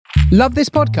Love this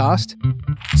podcast?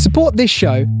 Support this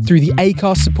show through the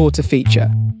Acast supporter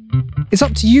feature. It's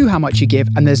up to you how much you give,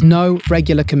 and there's no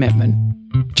regular commitment.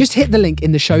 Just hit the link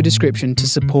in the show description to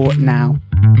support now.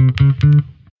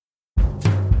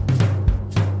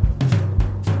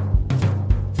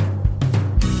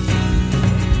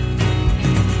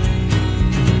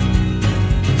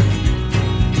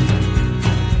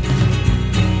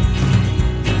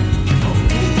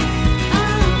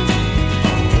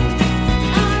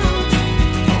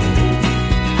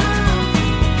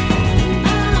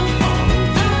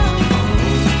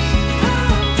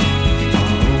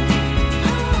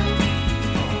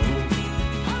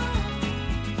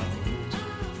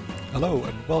 Hello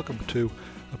and welcome to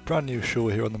a brand new show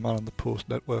here on the Man on the Post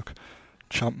network,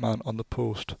 Champman on the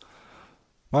Post.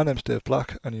 My name's Dave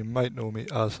Black and you might know me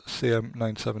as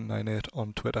CM9798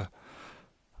 on Twitter.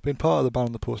 I've been part of the Man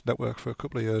on the Post network for a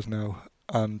couple of years now,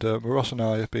 and Ross and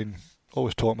I have been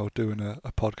always talking about doing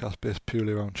a podcast based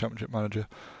purely around Championship Manager.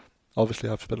 Obviously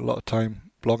I've spent a lot of time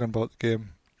blogging about the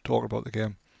game, talking about the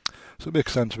game, so it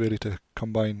makes sense really to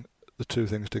combine the two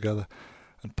things together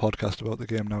and podcast about the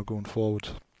game now going forward.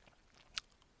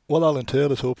 What that'll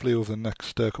entail is hopefully over the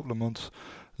next couple of months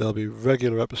there'll be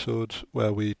regular episodes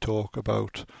where we talk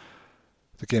about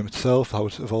the game itself, how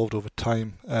it's evolved over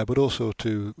time, but also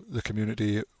to the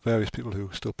community, various people who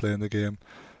are still playing the game.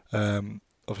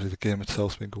 Obviously the game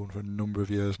itself's been going for a number of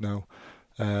years now,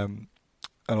 and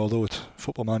although it's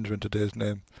Football Manager in today's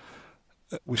name,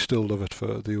 we still love it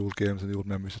for the old games and the old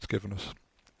memories it's given us.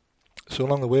 So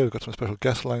along the way we've got some special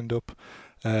guests lined up.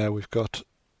 We've got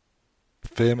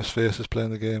famous faces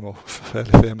playing the game, or fairly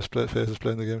famous faces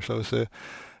playing the game, shall we say.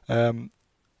 And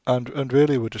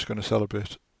really we're just going to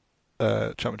celebrate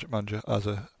Championship Manager as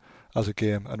a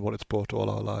game and what it's brought to all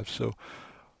our lives. So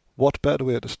what better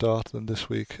way to start than this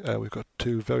week? We've got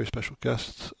two very special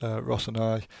guests. Ross and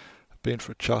I have been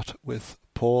for a chat with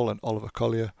Paul and Oliver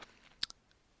Collier.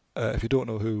 If you don't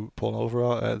know who Paul and Oliver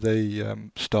are, they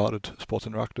started Sports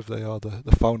Interactive. They are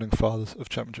the founding fathers of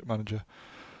Championship Manager.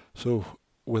 So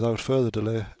without further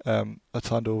delay, let's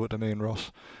hand over to me and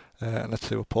Ross, and let's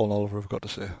see what Paul and Oliver have got to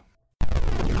say.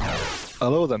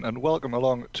 Hello then, and welcome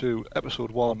along to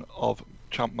episode 1 of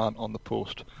Champman on the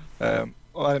Post.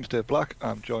 My name's Dave Black.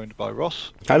 I'm joined by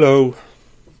Ross. Hello.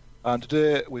 And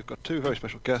today we've got two very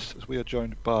special guests, as we are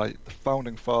joined by the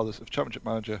founding fathers of Championship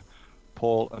Manager,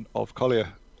 Paul and Oliver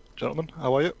Collier. Gentlemen,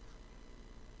 how are you?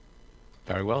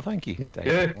 Very well, thank you, Dave.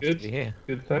 Yeah, nice good. To be here.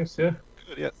 Good, thanks. Yeah.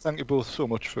 Yeah, thank you both so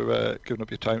much for giving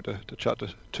up your time to chat to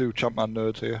two Champman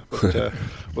nerds here.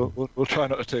 But we'll try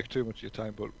not to take too much of your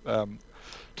time. But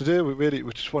today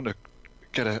we just want to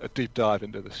get a deep dive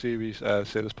into the series.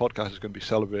 Say this podcast is going to be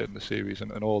celebrating the series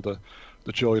and all the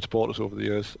joy it's brought us over the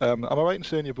years. Am I right in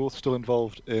saying you're both still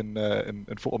involved in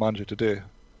Football Manager today?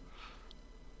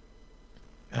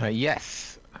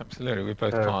 Yes, absolutely. We're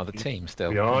both part of the team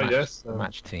still. We are, yes. The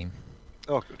match team.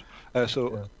 Oh, good.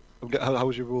 So. Yeah. How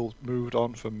has your role moved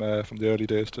on from the early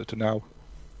days to now?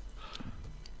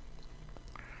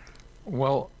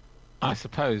 Well, I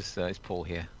suppose it's Paul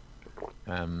here.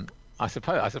 I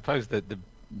suppose that the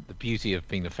beauty of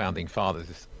being the founding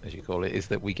fathers, as you call it, is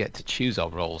that we get to choose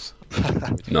our roles.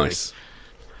 Nice.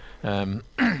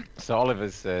 So Oliver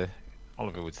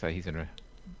would say he's in a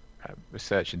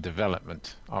research and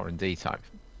development (R&D) type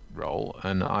role,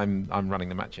 and I'm running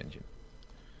the match engine.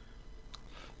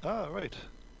 Ah, right.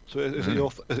 So is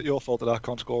it your fault that I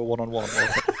can't score 1-on-1?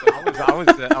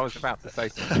 I was about to say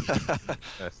something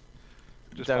first.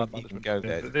 Just don't even go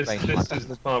there. This is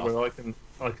the part where I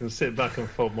can sit back and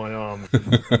fold my arms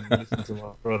and listen to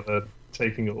my brother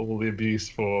taking all the abuse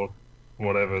for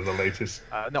whatever the latest.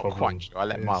 Not quite sure. I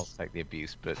let Miles take the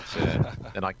abuse, but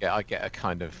then I get a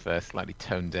kind of slightly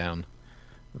toned down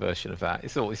version of that.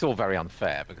 It's all very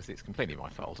unfair because it's completely my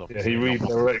fault. Obviously. Yeah, he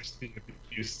redirects the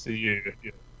abuse to you.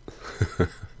 Yeah.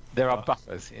 There are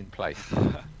buffers in place.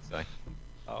 So.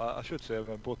 I should say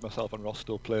both myself and Ross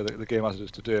still play the game as it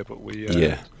is today, but we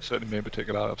certainly me in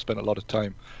particular, I've spent a lot of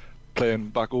time playing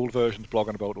back old versions,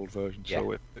 blogging about old versions. Yeah.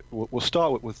 So we'll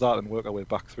start with that and work our way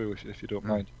back through if you don't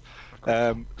mind.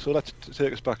 So let's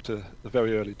take us back to the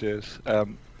very early days.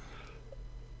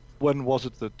 When was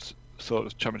it that sort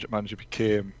of Championship Manager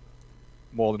became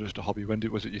more than just a hobby? When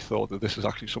was it you thought that this is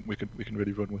actually something we can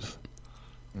really run with?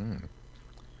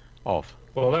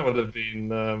 Well, that would have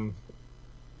been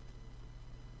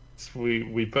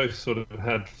we both sort of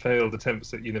had failed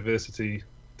attempts at university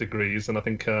degrees, and I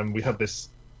think we had this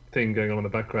thing going on in the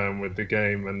background with the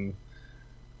game, and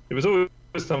it was always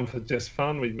done for just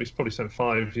fun. We probably spent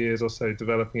 5 years or so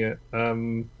developing it,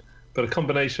 but a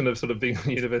combination of sort of being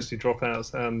university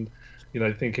dropouts and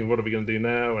thinking, what are we going to do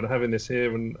now, and having this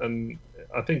here, and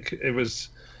I think it was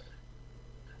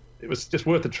just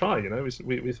worth a try.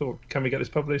 We thought, can we get this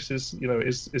published? Is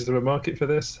there a market for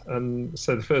this? And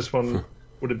so the first one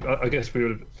I guess we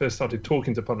would have first started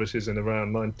talking to publishers in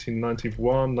around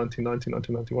 1991,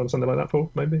 1991, something like that,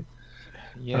 Paul, maybe.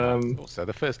 Yeah. Also,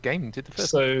 the first game come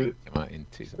out in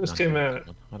 2000. First came out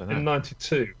in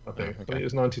 92, I think. Oh, okay. I think it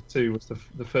was 92 was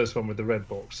the first one with the red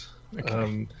box.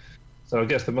 Okay. So I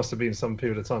guess there must have been some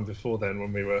period of time before then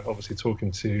when we were obviously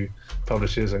talking to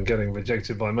publishers and getting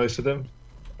rejected by most of them.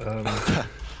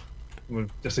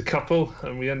 Just a couple,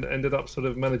 and we ended up sort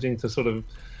of managing to sort of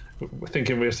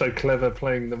thinking we were so clever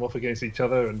playing them off against each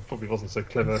other, and probably wasn't so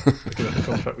clever looking at the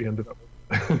contract we ended up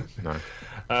with.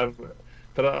 No.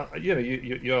 But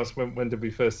you asked when did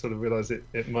we first sort of realise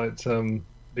it might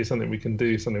be something we can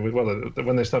do something with. Well,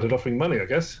 when they started offering money, I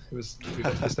guess we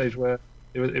got to the stage where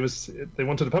it was they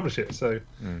wanted to publish it. So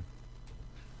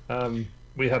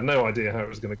we had no idea how it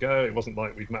was going to go. It wasn't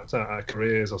like we'd mapped out our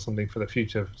careers or something for the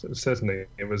future. Certainly,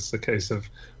 it was a case of,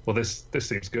 well, this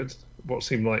seems good. What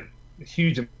seemed like a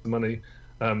huge amount of money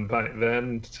back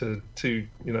then to two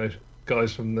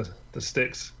guys from the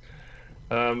sticks.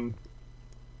 It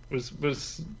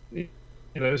was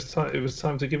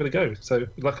time to give it a go. So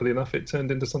luckily enough, it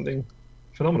turned into something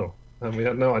phenomenal, and we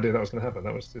had no idea that was going to happen.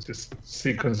 That was just a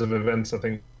sequence of events. I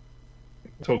think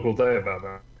talk all day about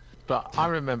that. But I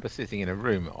remember sitting in a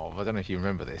room of, I don't know if you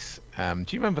remember this. Do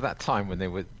you remember that time when they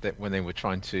were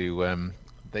trying to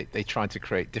they tried to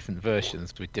create different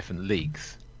versions with different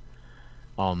leagues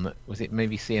on, was it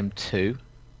maybe CM2?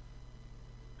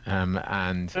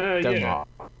 And Denmark.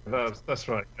 Yeah. That's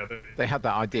right. Yeah, they had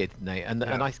that idea, didn't they? And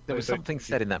there was something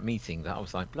said in that meeting that I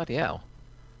was like, bloody hell,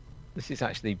 this is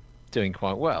actually doing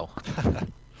quite well.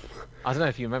 I don't know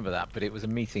if you remember that, but it was a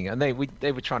meeting, and they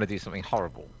were trying to do something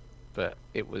horrible, but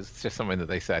it was just something that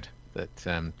they said that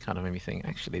kind of made me think,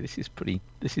 actually, this is pretty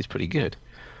good.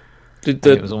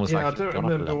 It was almost like I don't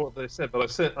remember what they said, but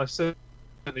I certainly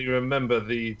remember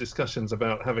the discussions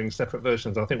about having separate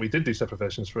versions. I think we did do separate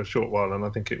versions for a short while, and I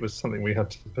think it was something we had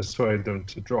to persuade them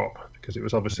to drop, because it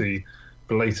was obviously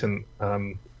blatant,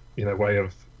 way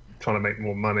of trying to make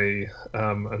more money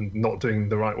and not doing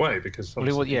the right way. Because it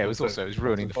was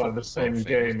ruining the same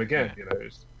game again.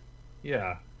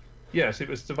 Yes, it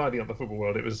was dividing up the football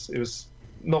world. It was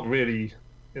not really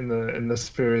in the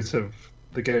spirit of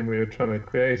the game we were trying to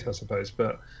create, I suppose,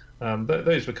 but.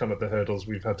 Those were kind of the hurdles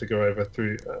we've had to go over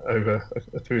through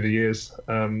the years.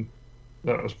 That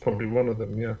was probably one of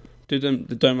them. Yeah.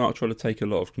 Did Denmark try to take a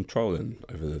lot of control then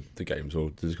over the games, or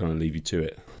did it kind of leave you to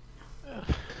it?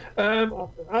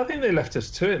 I think they left us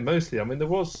to it mostly. I mean, there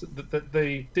was that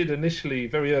they did initially,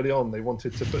 very early on, they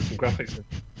wanted to put some graphics in.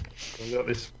 So we got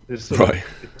this sort of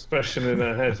expression in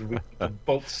our heads. We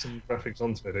bolt some graphics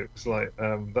onto it. It was like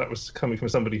that was coming from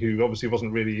somebody who obviously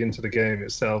wasn't really into the game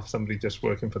itself. Somebody just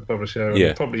working for the publisher.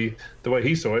 And probably the way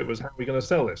he saw it was, how are we going to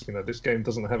sell this? This game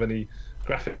doesn't have any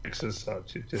graphics as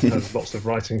such. It just has lots of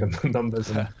writing and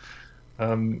numbers.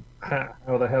 And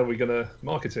how the hell are we going to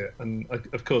market it? And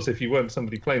of course, if you weren't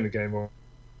somebody playing the game or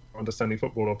understanding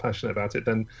football or passionate about it,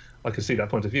 then I could see that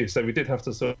point of view. So we did have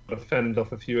to sort of fend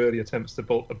off a few early attempts to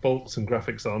bolt some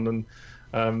graphics on, and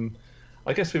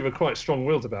I guess we were quite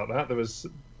strong-willed about that. There was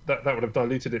that would have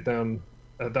diluted it down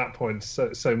at that point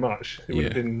so much. It would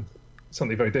have been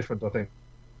something very different, I think,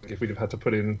 if we'd have had to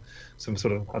put in some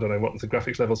sort of, I don't know what the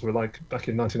graphics levels were like back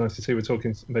in 1992. We're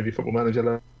talking maybe Football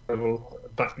Manager level,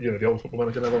 back the old Football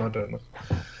Manager level. I don't know.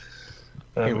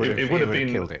 It would have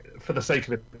been, for the sake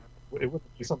of it. It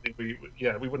wouldn't be something we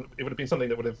wouldn't. It would have been something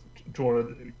that would have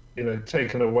drawn,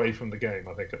 taken away from the game.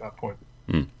 I think at that point.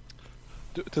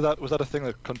 Was that a thing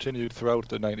that continued throughout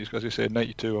the 90s? Because you say in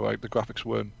 92, the graphics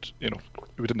weren't, we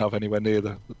didn't have anywhere near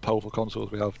the powerful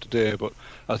consoles we have today. But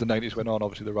as the 90s went on,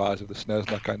 obviously the rise of the SNES and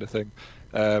that kind of thing,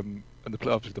 and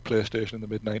obviously the PlayStation in the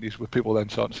mid 90s, with people then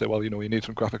starting to say, well, you need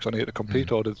some graphics on here to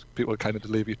compete, or did people kind of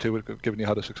leave you to it, given you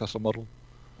had a successful model?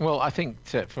 Well, I think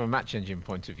from a match engine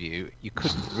point of view, you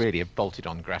couldn't really have bolted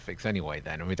on graphics anyway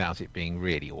then, and without it being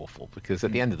really awful, because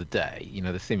at the end of the day,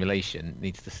 the simulation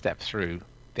needs to step through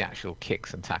the actual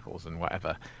kicks and tackles and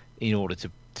whatever in order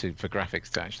for graphics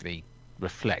to actually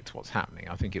reflect what's happening.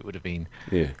 I think it would have been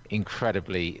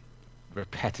incredibly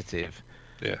repetitive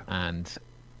and,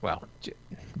 well,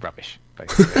 rubbish,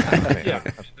 basically.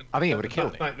 I think it would have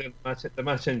killed it. The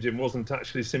match engine wasn't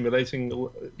actually simulating,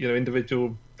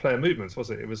 individual player movements,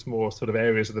 was it? It was more sort of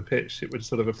areas of the pitch. It would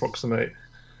sort of approximate.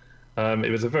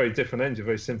 It was a very different engine,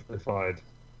 very simplified.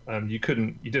 You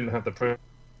didn't have the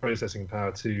processing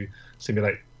power to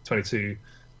simulate 22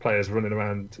 players running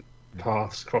around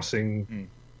paths, crossing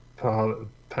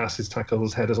passes,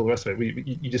 tackles, headers, all the rest of it.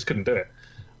 You just couldn't do it.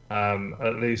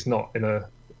 At least not in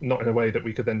a way that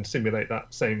we could then simulate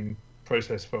that same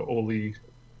process for all the,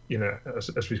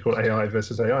 as we call AI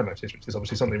versus AI matches, which is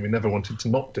obviously something we never wanted to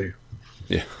not do.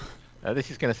 Yeah.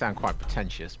 This is going to sound quite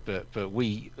pretentious, but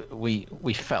we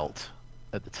felt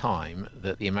at the time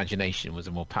that the imagination was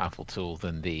a more powerful tool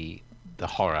than the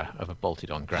horror of a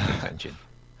bolted-on graphics engine.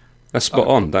 That's spot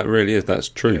on. That really is. That's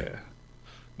true. Yeah.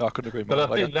 No, I couldn't agree more.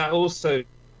 But I think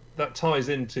that ties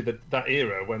into that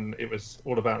era when it was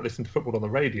all about listening to football on the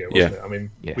radio, wasn't it? I mean,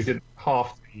 we did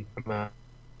half the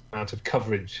amount of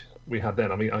coverage we had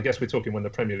then. I mean, I guess we're talking when the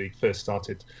Premier League first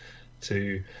started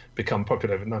to become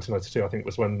popular. In 1992, I think,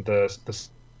 was when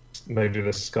maybe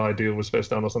the Sky deal was first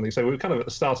done or something. So we were kind of at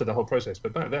the start of the whole process.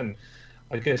 But back then,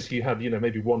 I guess you had,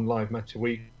 maybe one live match a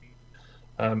week,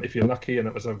 if you're lucky, and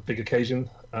it was a big occasion.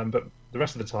 But the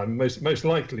rest of the time, most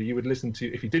likely, you would listen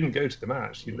to, if you didn't go to the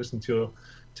match, you'd listen to your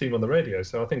team on the radio.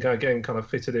 So I think our game kind of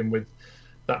fitted in with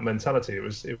that mentality. It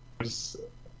was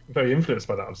very influenced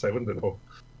by that, I'd say, wouldn't it, Paul?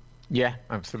 Yeah,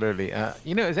 absolutely. Has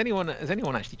anyone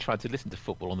actually tried to listen to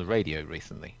football on the radio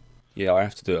recently? Yeah, I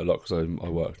have to do it a lot because I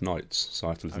work nights, so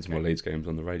I have to listen to my Leeds games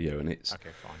on the radio, and it's okay,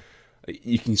 fine.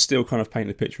 You can still kind of paint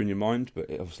the picture in your mind, but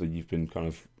obviously you've been kind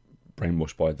of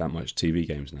brainwashed by that much TV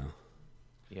games now.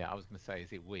 Yeah, I was going to say,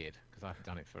 is it weird? Because I've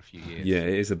done it for a few years. Yeah,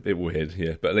 it is a bit weird,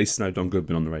 yeah. But at least no Don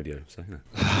Goodman on the radio, so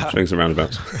swings and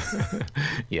roundabouts.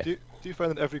 Yeah. Do you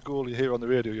find that every goal you hear on the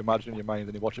radio, you imagine in your mind,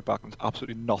 and you watch it back, and it's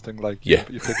absolutely nothing like your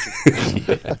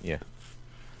picture? Yeah.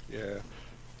 Yeah.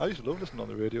 I used to love listening on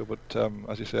the radio, but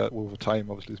as you say, over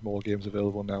time, obviously there's more games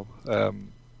available now.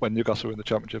 When Newcastle were in the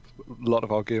Championship, a lot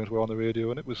of our games were on the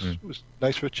radio, and it was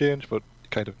nice for a change, but you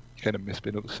kind of miss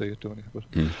being able to see it, don't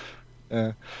you?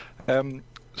 But,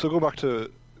 so go back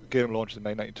to game launched in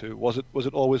 1992. Was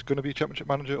it always going to be Championship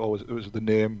Manager, or was the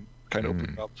name kind of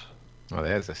opened up? Oh,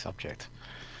 there's a subject.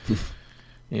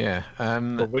 Yeah.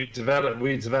 Well, we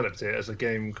developed it as a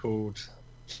game called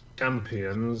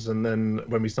Champions, and then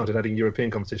when we started adding European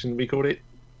competition, we called it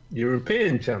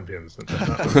European Champions.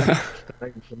 That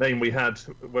was the name we had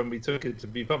when we took it to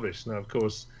be published. Now, of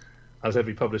course, as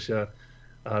every publisher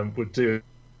would do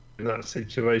in that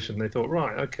situation, they thought,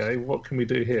 right, okay, what can we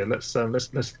do here? Let's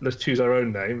choose our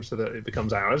own name so that it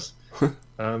becomes ours.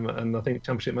 And I think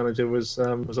Championship Manager was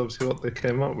obviously what they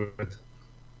came up with.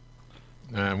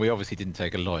 We obviously didn't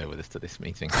take a lawyer with us to this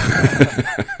meeting.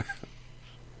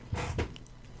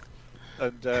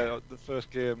 And the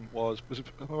first game was it?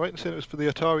 Am I right in saying it was for the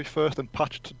Atari first and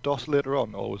patched to DOS later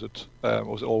on, or was it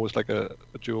always like a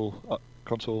dual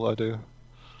console idea?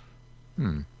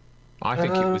 I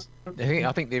think it was.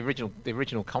 I think the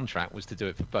original contract was to do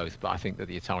it for both, but I think that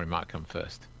the Atari might come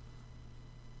first.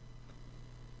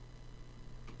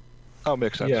 That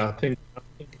makes sense. Yeah, I think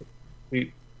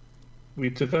we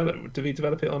developed. Did we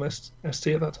develop it on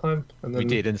ST at that time? And then we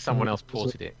did, and someone else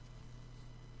ported it.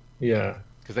 Yeah,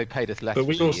 because they paid us less but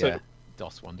we for also, the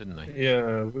DOS one, didn't they?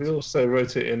 Yeah, we also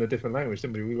wrote it in a different language,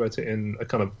 didn't we? We wrote it in a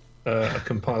kind of a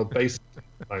compiled BASIC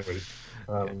language.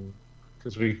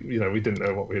 Because we didn't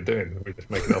know what we were doing. We were just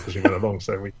making it up as we went along.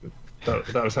 So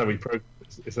that was how we programmed.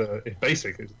 It's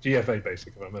BASIC. It's GFA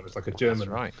BASIC. If I remember, it's like a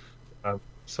German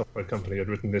software company had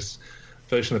written this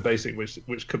version of BASIC,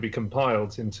 which could be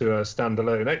compiled into a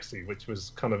standalone exe, which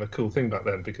was kind of a cool thing back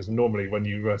then. Because normally, when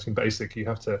you write in BASIC, you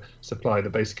have to supply the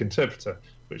BASIC interpreter,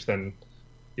 which then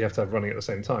you have to have running at the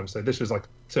same time. So this was like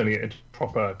turning it into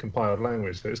proper compiled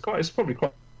language. So it's probably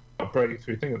quite a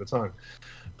breakthrough thing at the time,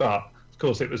 but of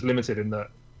course, it was limited in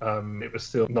that it was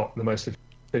still not the most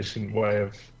efficient way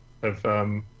of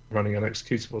running an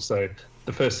executable. So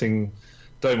the first thing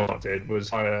Domart did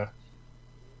was hire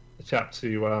a chap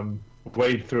to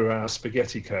wade through our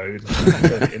spaghetti code and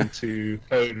turn it into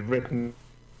code written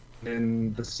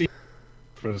in the C.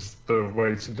 Was the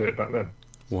way to do it back then.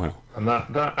 Wow! And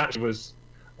that actually was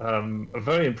a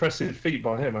very impressive feat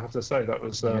by him. I have to say that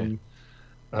was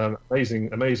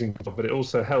amazing. But it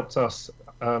also helped us.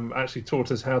 Actually taught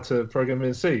us how to program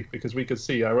in C, because we could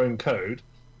see our own code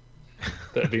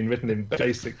that had been written in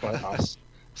BASIC by us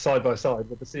side by side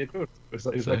with the C equivalent. It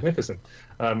was magnificent.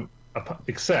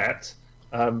 Except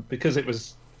because it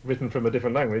was written from a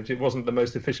different language, it wasn't the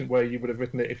most efficient way you would have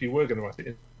written it if you were going to write it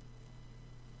in.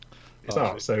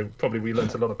 So probably we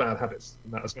learnt a lot of bad habits in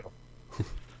that as well.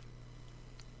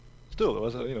 Still, though,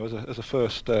 as a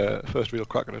first real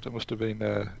crack at it must have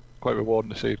been quite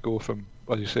rewarding to see it go from,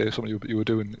 as you say, something you were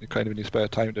doing kind of in your spare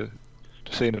time to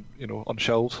seeing it, on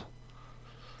shelves.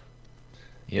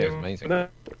 Yeah, it was amazing.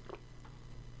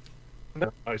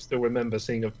 I still remember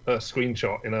seeing a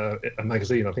screenshot in a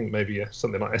magazine. I think maybe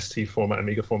something like ST format,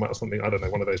 Amiga format, or something. I don't know,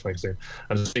 one of those magazines,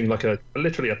 and seeing like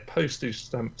literally a postage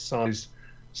stamp size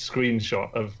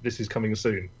screenshot of "this is coming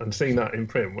soon," and seeing that in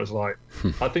print was like,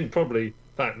 I think probably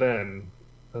back then,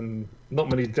 and not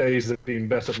many days have been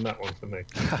better than that one for me.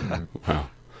 Wow.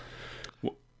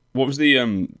 What was the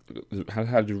how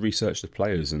did you research the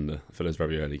players for those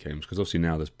very early games? Because obviously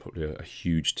now there's probably a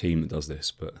huge team that does this,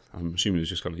 but I'm assuming it was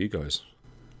just kind of you guys.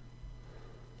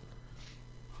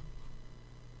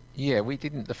 Yeah, we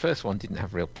didn't. The first one didn't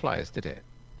have real players, did it?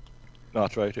 No,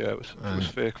 that's right. Yeah, it was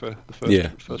fake for the first. Yeah.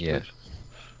 First Yeah. place.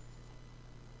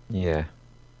 Yeah.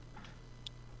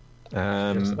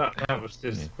 So that was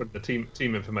just put the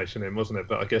team information in, wasn't it?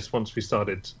 But I guess once we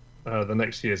started the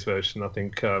next year's version, I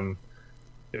think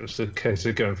it was a case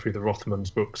of going through the Rothman's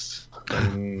books.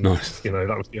 And, Nice. You know,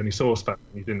 that was the only source back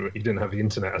then. You didn't have the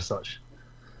internet as such.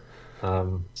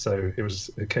 So it was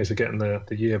a case of getting the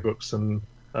yearbooks and.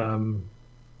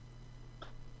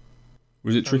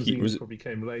 Was it tricky? fanzines Was it probably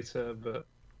came later, but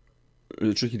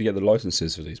tricky to get the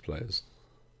licenses for these players?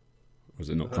 Was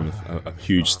it not kind of a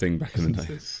huge thing back in the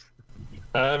day?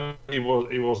 It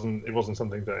wasn't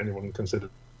something that anyone considered.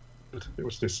 It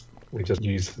was just we just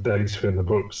used the data in the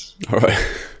books. All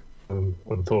right. And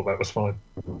thought that was fine.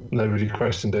 Nobody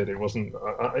questioned it. It wasn't.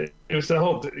 It was the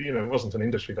whole. You know, it wasn't an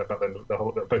industry that back then.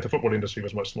 Both the football industry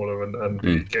was much smaller and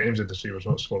the games industry was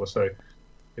much smaller. So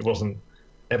it wasn't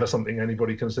ever something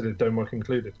anybody considered, Domework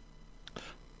included. I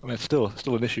mean, it's still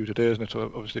an issue today, isn't it? So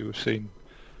obviously, we've seen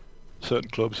certain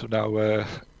clubs have now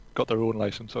got their own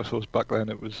license. I suppose back then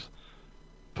it was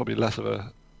probably less of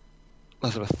a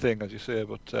thing, as you say.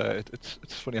 But it's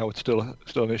funny how it's still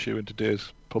an issue in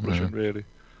today's publishing, really.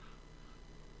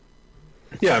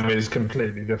 Yeah, I mean, it's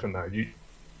completely different now. You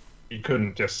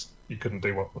couldn't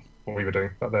do what we were doing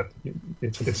back then.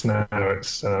 It's now.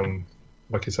 It's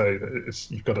like you say,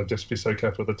 you've got to just be so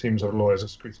careful. The teams of lawyers are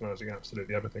scrutinising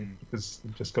absolutely everything because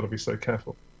you've just got to be so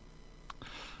careful.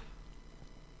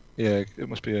 Yeah, it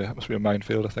must be a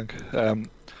minefield, I think.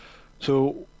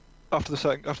 So after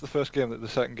the first game, the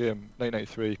second game,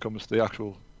 1993, comes the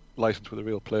actual license with the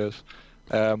real players.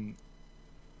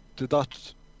 Did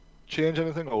that change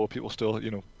anything, or were people still,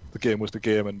 the game was the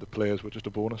game and the players were just a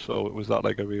bonus? So was that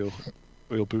like a real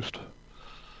boost?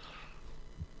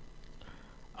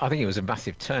 I think it was a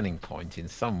massive turning point in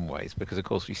some ways because, of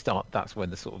course, that's when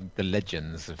the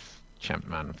legends of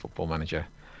Champman and Football Manager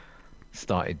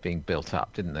started being built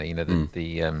up, didn't they?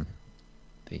 The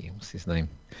what's his name,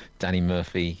 Danny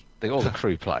Murphy, all the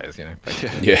crew players,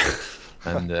 basically. Yeah.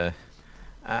 And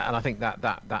I think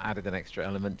that added an extra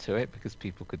element to it because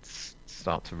people could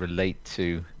start to relate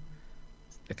to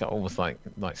almost like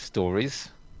stories,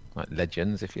 like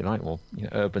legends, if you like, or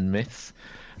urban myths.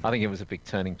 I think it was a big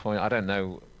turning point. I don't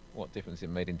know what difference it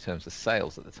made in terms of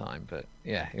sales at the time, but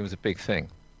yeah, it was a big thing.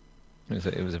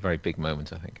 It was a very big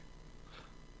moment, I think.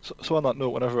 So on that note,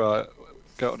 whenever I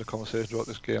get into conversation about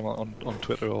this game on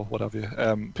Twitter or what have you,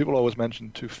 people always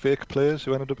mention two fake players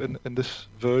who ended up in this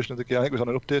version of the game. I think it was on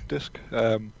an update disc.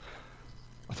 I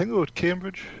think they were at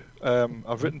Cambridge.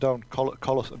 I've written down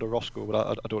Collis and Orozco,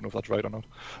 but I don't know if that's right or not.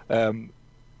 Do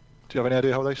you have any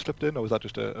idea how they slipped in, or was that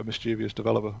just a mischievous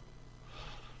developer?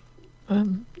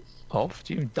 Do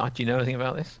you know anything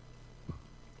about this?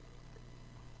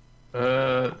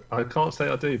 I can't say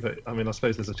I do, but I mean, I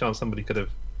suppose there's a chance somebody could have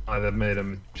either made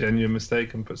a genuine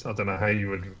mistake and I don't know how you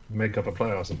would make up a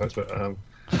player, I suppose, but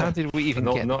how did we even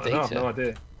get data? No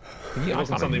idea. It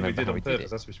wasn't something we did on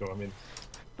purpose, that's for sure. I mean,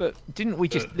 but didn't we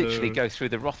just literally go through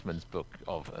the Rothman's book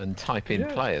and type in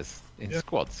players in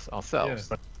squads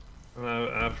ourselves? Yeah.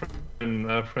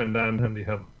 Our friend Dan Handy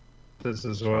helped us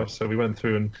as well, so we went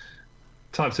through and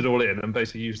typed it all in and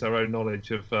basically used our own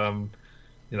knowledge of.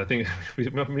 I think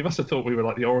we must have thought we were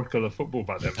like the oracle of football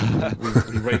back then.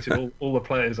 we rated all the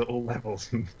players at all levels,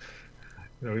 and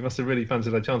we must have really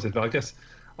fancied our chances. But I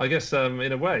guess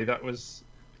in a way that was,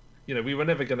 we were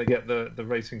never going to get the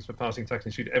ratings for passing,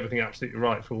 tackling, shooting, everything absolutely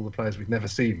right for all the players we'd never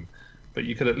seen. But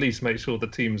you could at least make sure the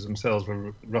teams themselves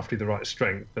were roughly the right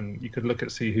strength, and you could look at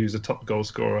see who's a top goal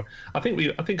scorer. I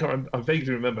vaguely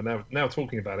remember now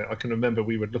talking about it. I can remember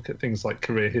we would look at things like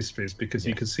career histories because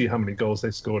you could see how many goals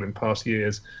they've scored in past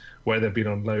years, where they've been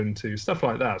on loan to, stuff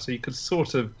like that. So you could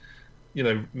sort of,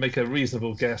 make a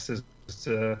reasonable guess as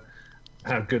to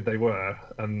how good they were.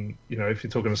 And if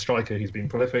you're talking a striker who's been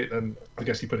prolific, then I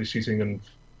guess you put his shooting and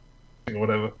or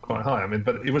whatever quite high. I mean,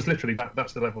 but it was literally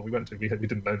that's the level we went to. We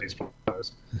didn't know these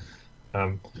players.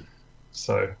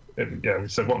 So what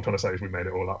I'm trying to say is we made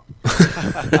it all up.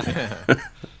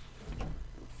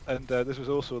 And this was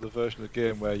also the version of the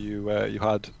game where you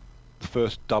had the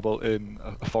first dabble in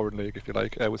a foreign league, if you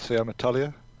like, with CM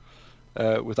Italia.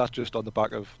 Was that just on the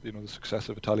back of the success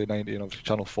of Italia 90, and obviously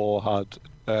Channel 4 had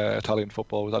Italian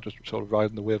football? Was that just sort of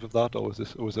riding the wave of that, or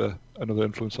was there another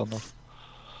influence on that?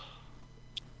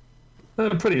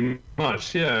 Pretty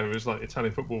much, yeah. It was like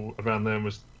Italian football around then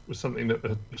was something that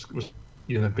was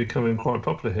becoming quite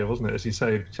popular here, wasn't it? As you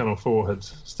say, Channel 4 had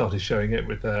started showing it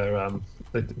with their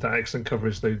that excellent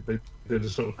coverage. They did a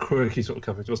sort of quirky sort of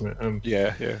coverage, wasn't it?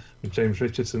 Yeah. With James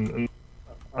Richardson, and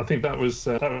I think that was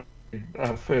our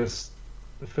first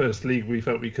league we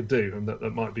felt we could do, and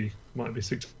that might be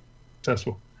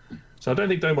successful. So I don't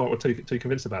think Domart were too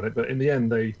convinced about it, but in the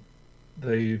end they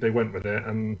went with it,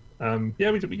 and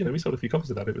we sold a few copies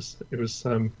of that.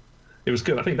 It was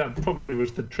good. I think that probably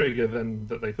was the trigger then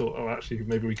that they thought, oh, actually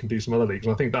maybe we can do some other leagues.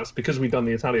 And I think that's because we'd done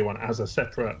the Italia one as a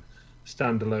separate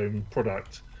standalone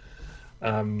product.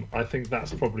 I think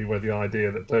that's probably where the idea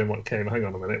that Domart came. Hang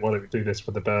on a minute, why don't we do this for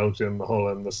the Belgian, the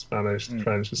Holland, the Spanish, the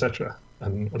French, etc.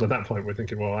 And at that point we're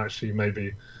thinking, well, actually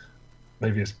maybe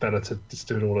it's better to just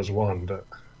do it all as one. But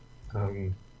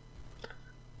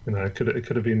it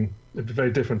could have been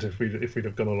very different if we'd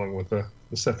have gone along with the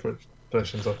separate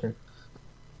versions, I think.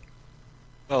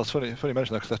 Well, it's funny you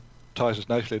mention that, because that ties us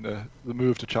nicely into the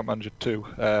move to Champ Manager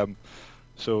 2.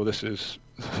 So this is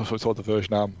sort of the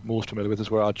version I'm most familiar with. This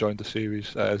is where I joined the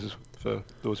series. This is, for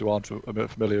those who aren't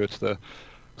familiar, it's the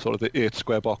sort of the 8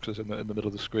 square boxes in the middle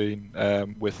of the screen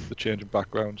with the changing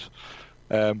backgrounds.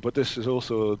 But this is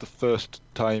also the first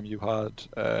time you had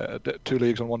 2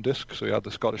 leagues on one disc. So you had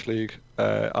the Scottish League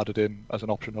added in as an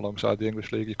option alongside the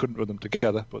English League. You couldn't run them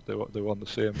together, but they were on the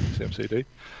same CD.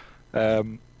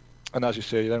 And as you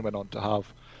say, you then went on to have,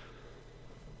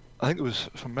 I think it was,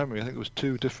 from memory,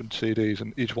 2 different CDs,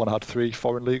 and each one had 3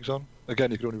 foreign leagues on. Again,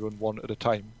 you could only run one at a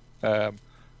time.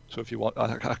 So if you want,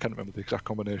 I can't remember the exact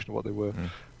combination of what they were.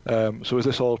 So is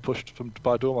this all pushed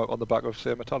by Domart on the back of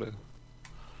CM Italia?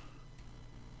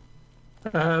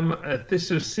 This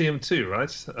is CM2,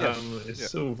 right? Yes.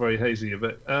 It's all very hazy,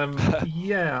 but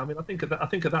yeah. I mean, I think at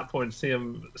that point,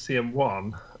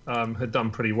 CM1 had done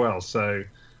pretty well. So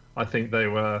I think they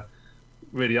were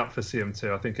really up for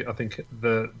CM2. I think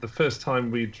the first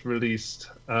time we'd released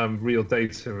real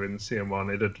data in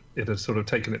CM1, it had sort of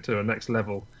taken it to a next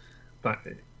level, back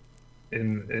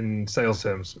in sales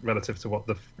terms relative to what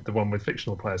the one with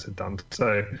fictional players had done.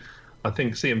 So I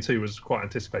think CM2 was quite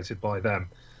anticipated by them.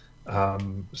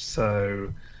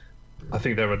 So I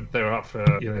think they were up for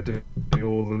doing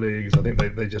all the leagues. I think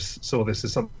they just saw this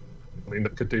as something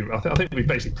that could do. I think we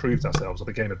basically proved ourselves, or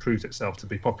the game had proved itself to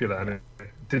be popular, and it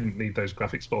didn't need those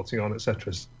graphics bolting on,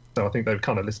 etc. So I think they were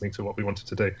kind of listening to what we wanted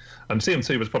to do. And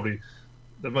CM2 was probably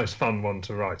the most fun one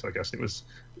to write, I guess. It was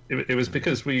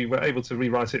because we were able to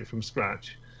rewrite it from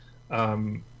scratch,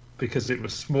 because it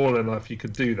was small enough you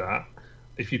could do that.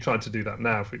 If you tried to do that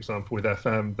now, for example, with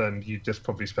FM, then you'd just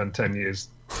probably spend 10 years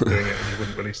doing it, and you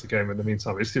wouldn't release the game in the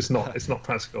meantime. It's just not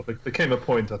practical. There came a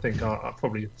point, I think,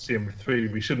 probably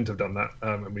CM3, we shouldn't have done that,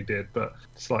 and we did, but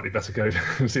slightly better code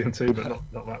than CM2, but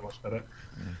not that much better.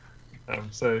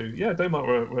 So yeah, Domart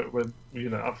were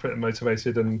up for it and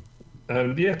motivated, and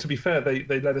yeah, to be fair,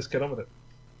 they let us get on with it.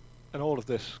 And all of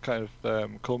this kind of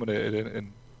culminated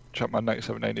in Champman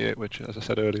 97-98, which, as I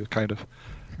said earlier, kind of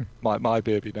my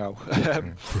baby now,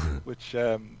 which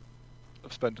I've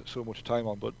spent so much time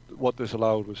on. But what this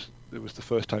allowed was, it was the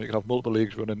first time you could have multiple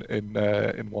leagues running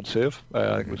in one save.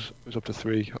 I think it was up to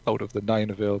 3 out of the 9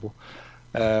 available.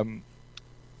 And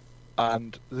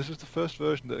this was the first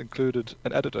version that included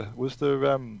an editor. Was there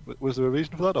a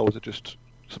reason for that, or was it just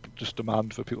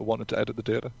demand for people wanting to edit the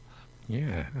data?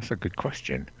 Yeah, that's a good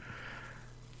question.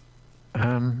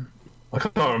 I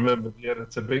can't remember the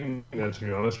editor being there, to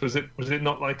be honest. Was it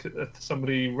not like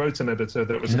somebody wrote an editor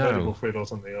that was available for it or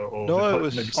something? Or no, it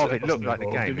was. It looked like the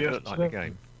game. It looked like the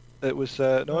game. It was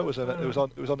no, it was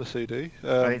on the CD.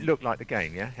 And it looked like the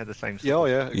game, yeah. It had the same. Yeah, oh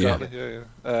yeah, exactly. Yeah.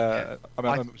 I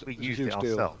mean, we used it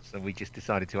ourselves, and we just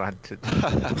decided to add to. Is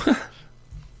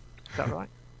that right?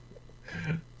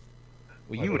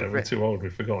 Well, you would have written. We're too old.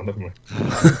 We've forgotten, haven't we?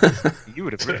 You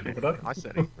would have written it. I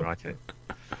certainly write it.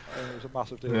 It was a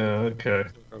massive deal. Yeah, okay.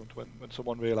 When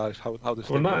someone realised how this.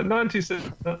 Well,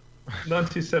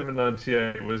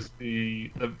 97-98 was the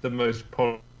most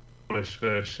polished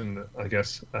version, I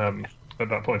guess. At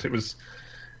that point, it was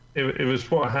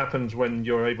what happens when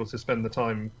you're able to spend the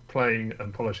time playing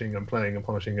and polishing and playing and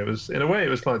polishing. It was, in a way, it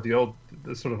was like the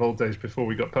sort of old days before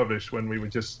we got published, when we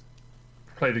would just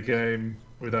play the game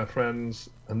with our friends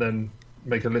and then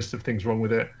make a list of things wrong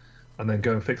with it, and then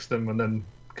go and fix them, and then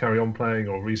carry on playing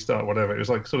or restart, whatever. It was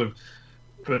like sort of,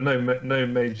 but no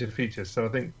major features. So I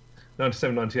think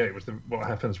 97-98 was what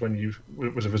happens when you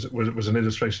was an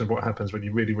illustration of what happens when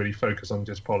you really, really focus on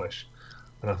just polish.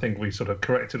 And I think we sort of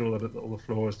corrected all the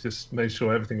flaws, just made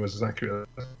sure everything was as accurate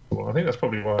as possible. I think that's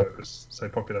probably why it was so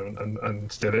popular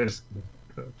and still is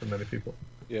for many people.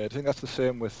 Yeah, I think that's the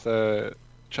same with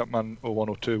Champman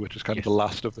 0102, which is kind of the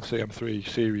last of the CM3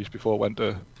 series before it went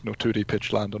to 2D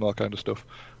pitch land and all that kind of stuff.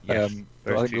 Yes,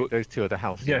 those two are the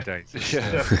halcyon days.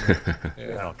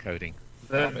 Yeah. Coding.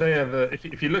 They are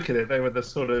if you look at it, they were the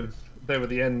sort of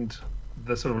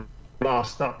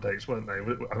last updates, weren't they?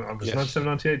 Was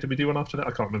 97-98? Did we do one after that?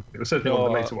 I can't remember. It was certainly one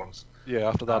of the later ones. Yeah,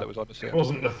 after that it was on the same. It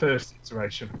wasn't the first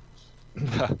iteration.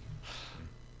 That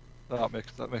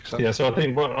makes sense. Yeah, so I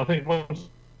think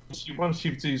once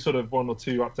you do sort of one or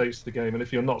two updates to the game, and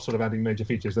if you're not sort of adding major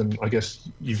features, then I guess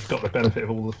you've got the benefit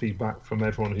of all the feedback from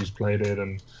everyone who's played it,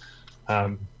 and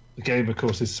the game, of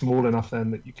course, is small enough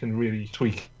then that you can really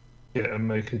tweak it and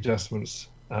make adjustments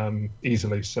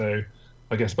easily. So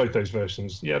I guess both those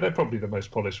versions, they're probably the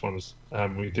most polished ones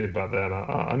we did back then.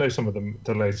 I know some of them,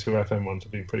 the later FM ones,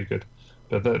 have been pretty good,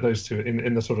 but those two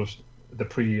in the sort of the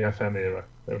pre-FM era,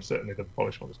 they were certainly the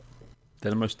polished ones.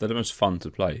 They're the most fun to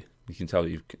play. You can tell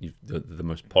that they're the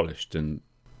most polished, and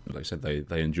like I said,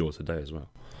 they endure today as well.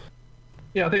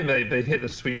 Yeah, I think they hit the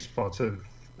sweet spot of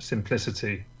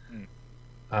simplicity,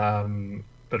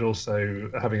 but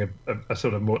also having a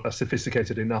sort of more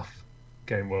sophisticated enough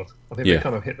game world. I think they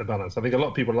kind of hit the balance. I think a lot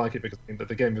of people like it because I think that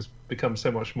the game has become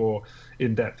so much more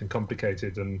in-depth and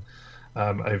complicated, and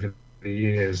over the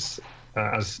years,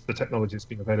 as the technology has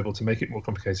been available to make it more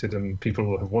complicated, and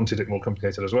people have wanted it more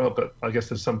complicated as well. But I guess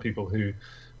there's some people who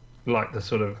like the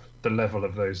sort of the level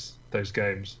of those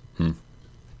games.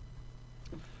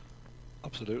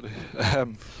 Absolutely. A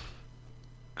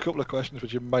couple of questions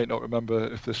which you might not remember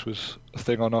if this was a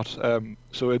thing or not.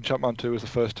 So in Champman 2 was the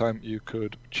first time you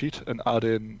could cheat and add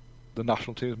in the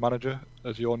national team's manager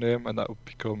as your name, and that would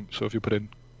become, so if you put in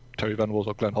Terry Venables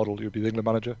or Glenn Hoddle, you'd be the England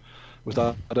manager. Was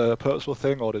that a purposeful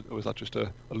thing, or was that just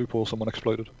a loophole someone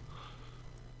exploited?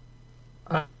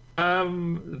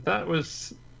 That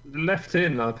was left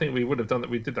in. I think we would have done that.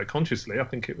 We did that consciously. I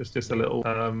think it was just a little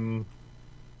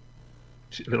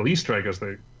Easter egg, as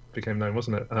they became known,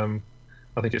 wasn't it? I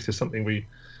think it's just something we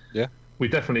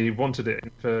definitely wanted it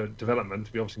in for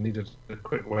development. We obviously needed a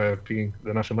quick way of being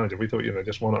the national manager. We thought,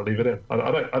 just why not leave it in?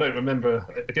 I don't remember.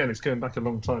 Again, it's going back a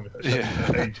long time.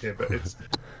 Age here, but it's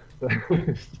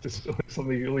just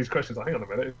something. All these questions. Hang on a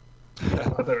minute.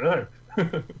 I don't know. I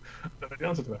don't know the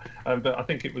answer to that. But I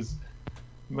think it was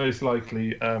most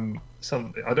likely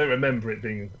something. I don't remember it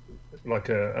being like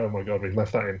a oh my god, we've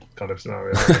left that in kind of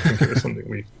scenario. I think it was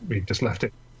something we just left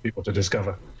it for people to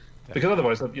discover. Because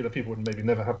otherwise, people would maybe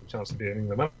never have the chance to be an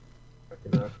England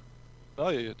manager. No,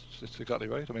 it's exactly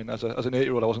right. I mean, as an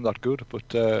 8-year-old, I wasn't that good,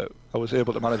 but I was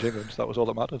able to manage England, so that was all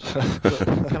that mattered.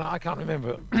 I can't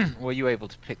remember. Were you able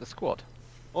to pick the squad?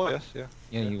 Oh yes, yeah.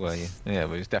 Yeah, you were. Yeah,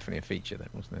 but it was definitely a feature then,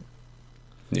 wasn't it?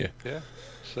 Yeah. Yeah,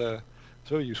 it's a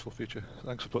very useful feature.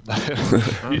 Thanks for putting that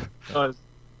in. You guys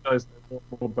know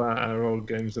more about our old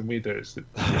games than we do. It's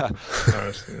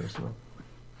embarrassing as well.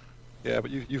 Yeah,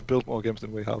 but you've built more games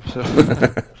than we have. So.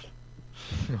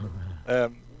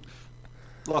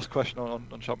 Last question on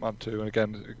Champman 2, and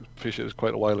again, appreciate it was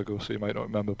quite a while ago, so you might not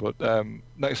remember, but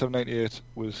 97-98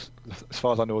 was, as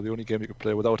far as I know, the only game you could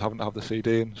play without having to have the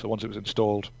CD in. So once it was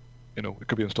installed, it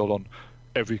could be installed on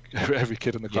every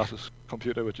kid in the class's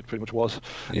computer, which it pretty much was.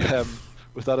 Yeah.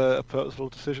 Was that a purposeful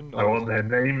decision? I want their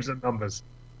names and numbers.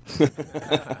 That's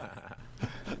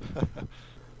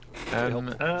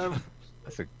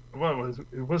a. Well,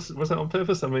 was that on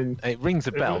purpose? I mean, it rings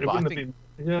a bell, but I think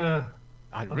yeah.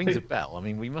 It rings a bell. I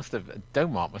mean,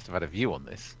 Domark must have had a view on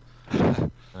this.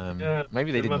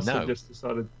 Maybe they didn't know. Have just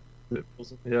decided it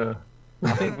wasn't. Yeah.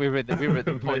 I think we were at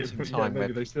the point in time where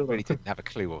they people really didn't have a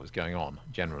clue what was going on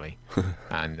generally,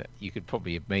 and you could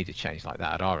probably have made a change like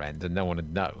that at our end, and no one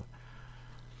would know.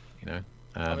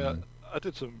 I mean, I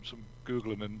did some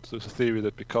Googling, and there's a theory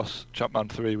that because Champman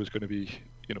 3 was going to be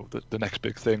the next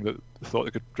big thing, that they thought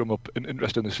they could drum up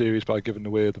interest in the series by giving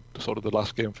away the sort of the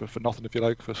last game for nothing, if you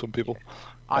like, for some people.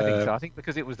 I think so. I think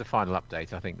because it was the final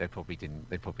update, I think they probably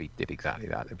did exactly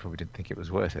that. They probably didn't think it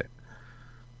was worth it.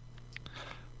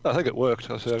 I think it worked.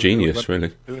 Genius,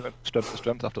 really. We went strength to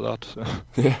strength after that. So.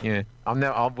 Yeah.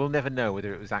 We'll never know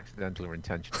whether it was accidental or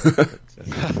intentional. But,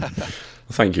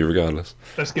 thank you, regardless.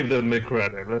 Let's give them the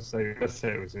credit. Let's say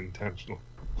it was intentional.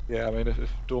 Yeah, I mean, if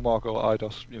Domark or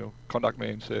IDOS, contact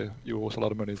me and say you owe us a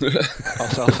lot of money,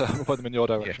 I'll put them in your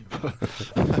direction.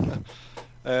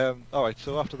 Yeah. All right,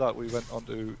 so after that we went on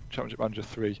to Championship Manager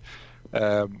 3,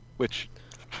 which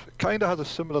kind of has a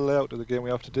similar layout to the game we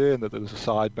have today, in that there's a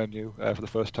side menu for the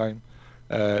first time,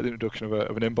 the introduction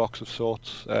of an inbox of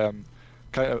sorts.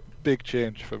 Kind of big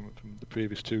change from the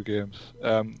previous two games.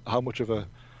 How much of a,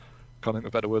 can't think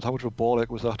of better words, how much of a ball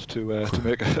ache was that to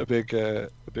make a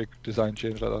big design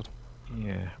change like that?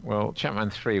 Yeah, well, Champman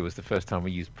 3 was the first time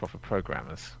we used proper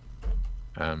programmers.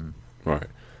 Right.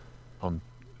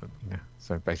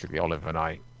 So basically, Oliver and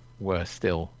I were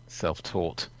still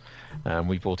self-taught.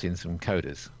 We brought in some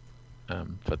coders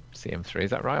for CM3.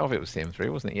 Is that right? It was CM3,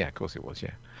 wasn't it? Yeah, of course it was.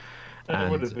 Yeah. And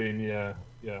it would have been, yeah.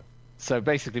 So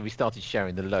basically, we started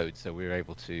sharing the load, so we were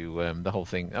able to the whole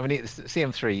thing. I mean, it's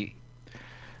CM3.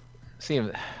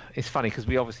 It's funny because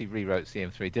we obviously rewrote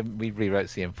CM3. Didn't we? Rewrote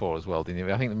CM4 as well, didn't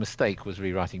we? I think the mistake was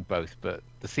rewriting both, but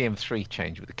the CM3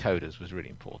 change with the coders was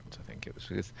really important. I think it was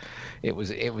because it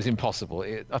was impossible.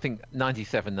 I think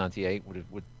 97, 98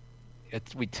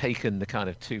 we'd taken the kind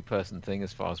of two-person thing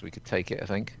as far as we could take it. I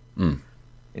think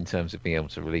in terms of being able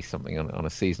to release something on a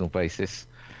seasonal basis.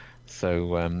 So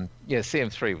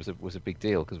CM3 was a big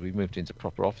deal because we moved into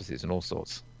proper offices and all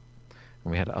sorts,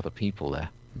 and we had other people there.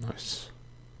 Nice.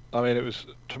 I mean, it was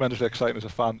tremendously exciting as a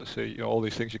fan to see, all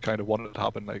these things you kind of wanted to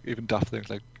happen, like even daft things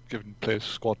like giving players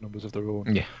squad numbers of their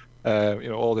own.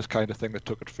 Yeah. All this kind of thing that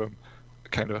took it from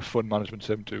kind of a fun management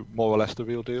sim to more or less the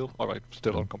real deal. All right,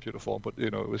 still on computer form, but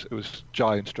it was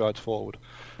giant strides forward.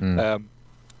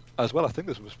 As well, I think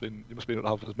you must be able to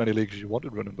have as many leagues as you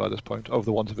wanted running by this point, of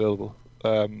the ones available,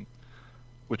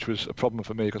 which was a problem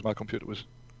for me because my computer was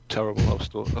terrible. I was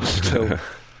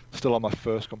still on my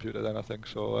first computer then, I think.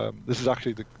 So this is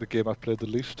actually the game I've played the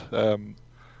least.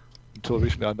 Until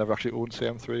recently, I never actually owned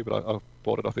CM3, but I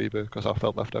bought it off eBay because I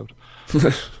felt left out.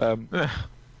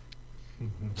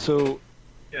 So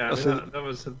yeah, it's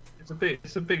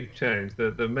a big change.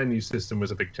 The menu system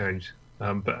was a big change,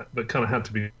 but kind of had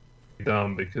to be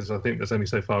done because I think there's only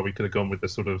so far we could have gone with the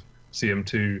sort of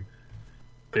CM2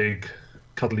 big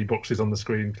cuddly boxes on the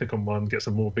screen, click on one, get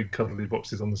some more big cuddly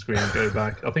boxes on the screen, go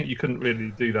back. I think you couldn't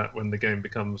really do that when the game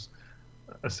becomes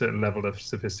a certain level of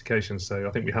sophistication. So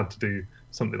I think we had to do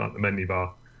something like the menu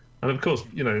bar. And of course,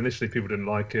 initially people didn't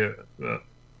like it, but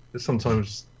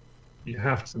sometimes you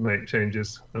have to make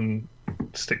changes and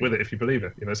stick with it if you believe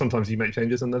it. Sometimes you make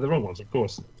changes and they're the wrong ones, of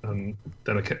course. And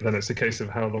then it's a case of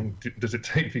how long does it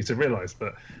take for you to realise.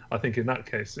 But I think in that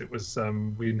case, it was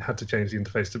we had to change the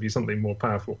interface to be something more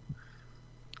powerful.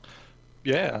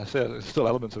 Yeah, I say there's still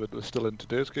elements of it that are still in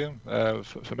today's game.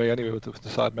 For me, anyway, with the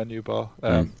side menu bar,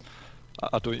 I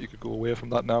don't think you could go away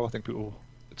from that now. I think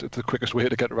it's the quickest way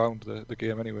to get around the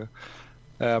game anyway.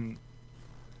 As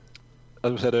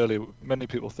I said earlier, many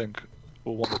people think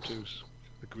 102's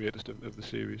the greatest of the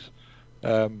series,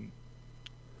 and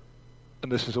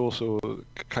this is also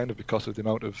kind of because of the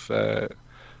amount of,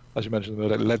 as you mentioned,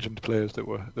 like legend players that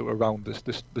were around this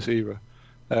era.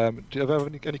 Do you ever have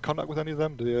any contact with any of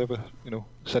them? Do they ever,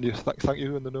 send you thank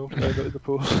you in the note in the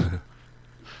post?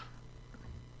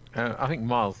 I think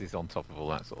Miles is on top of all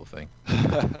that sort of thing.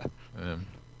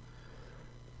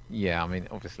 Yeah, I mean,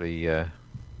 obviously, there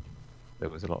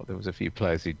was a few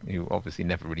players who obviously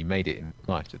never really made it in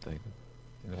life, did they?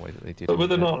 In the way that they did. But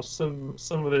whether or not some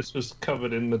of this was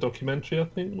covered in the documentary, I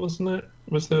think, wasn't it?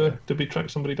 Did we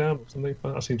track somebody down or something?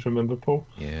 I seem to remember, Paul.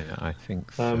 Yeah, I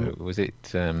think so. Was it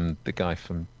the guy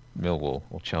from Millwall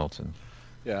or Charlton?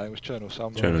 Yeah, it was Cherno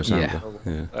Samba. Cherno Samba.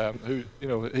 Yeah.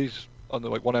 Who he's on the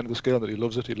one end of the scale that he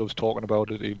loves it. He loves talking about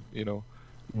it. He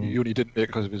only didn't make it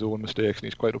because of his own mistakes, and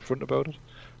he's quite upfront about it.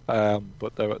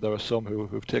 But there are some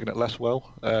who've taken it less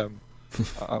well.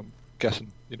 I'm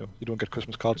guessing you don't get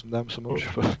Christmas cards from them so much.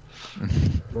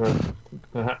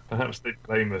 Perhaps they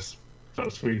blame us.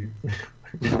 Perhaps we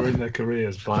ruin their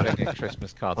careers. I don't get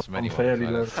Christmas cards from anyone. Fairly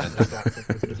low.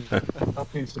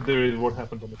 Nothing to do with what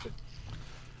happened on the pitch.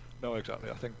 No, exactly.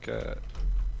 I think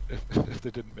if they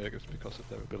didn't make it, it's because of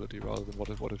their ability rather than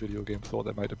what a video game thought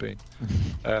they might have been.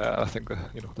 I think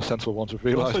the sensible ones have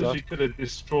realised that. You could have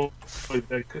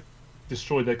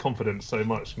destroyed their confidence so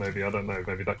much. Maybe, I don't know.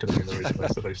 Maybe that could have been the reason.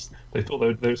 So they thought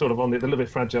they were sort of they're a little bit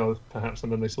fragile, perhaps,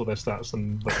 and then they saw their stats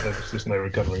and there was just no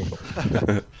recovering.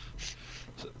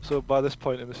 So by this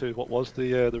point in the series, what was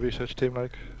the research team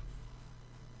like?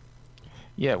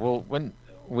 Yeah, well, when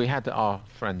we had our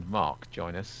friend Mark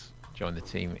join the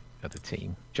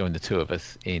two of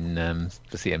us in the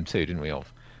CM2, didn't we?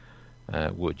 Of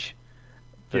Woods,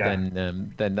 but yeah.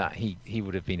 then that he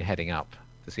would have been heading up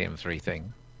the CM3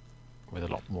 thing with a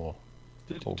lot more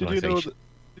organisation. Did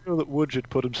you know that Woods had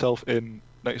put himself in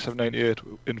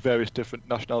 97-98 in various different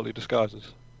nationality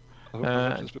disguises?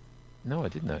 No, I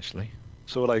didn't actually.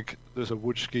 So, like, there's a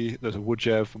Wujski, there's a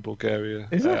Wujjev from Bulgaria.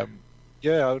 Is there?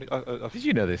 Yeah, Did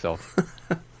you know this, Olf?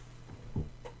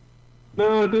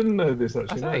 No, I didn't know this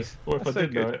actually. That's No. nice. Or if That's I so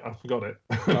did know good. it, I forgot it.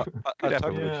 Good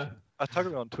effort, yeah. I tagged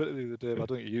him on Twitter the other day, but I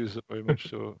don't think he uses it very much,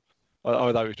 so I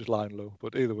thought he was just lying low.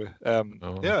 But either way,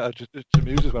 yeah, it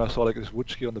amuses when I saw like this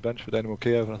Woodski on the bench for Dynamo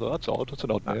Kiev, and I thought that's odd, that's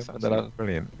an odd name. And then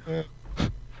brilliant.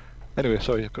 Anyway,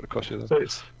 sorry, I cut across you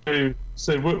there.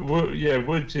 So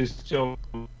Wood's job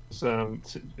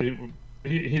was,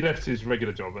 he left his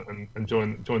regular job and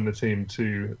joined the team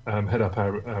to head up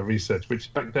our research,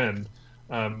 which back then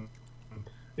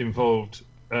involved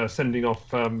sending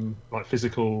off like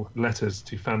physical letters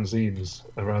to fanzines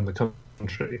around the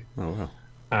country. Oh wow!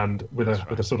 And with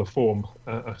a sort of form,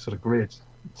 a sort of grid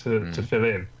to fill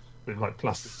in with like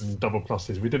pluses and double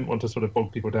pluses. We didn't want to sort of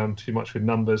bog people down too much with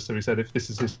numbers, so we said if this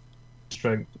is his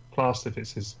strength plus, if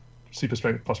it's his super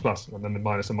strength plus, and then the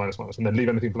minus and minus, and then leave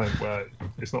anything blank where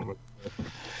it's not.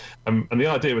 And the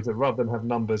idea was that rather than have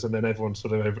numbers and then everyone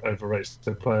sort of overrates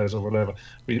the players or whatever,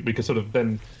 we could sort of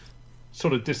then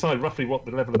sort of decide roughly what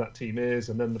the level of that team is,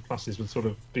 and then the pluses would sort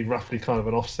of be roughly kind of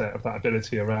an offset of that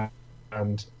ability around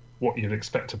and what you'd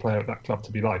expect a player at that club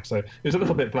to be like. So it was a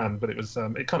little bit bland, but it was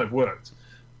it kind of worked.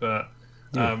 But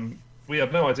we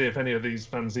had no idea if any of these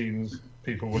fanzines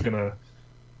people were going to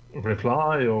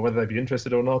reply or whether they'd be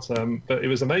interested or not. But it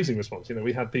was an amazing response. You know,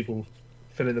 we had people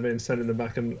filling them in, sending them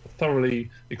back, and thoroughly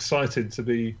excited to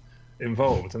be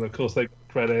involved. And of course, they got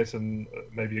credit, and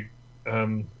maybe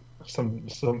some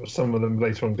of them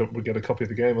later on would get a copy of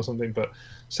the game or something. But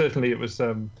certainly, it was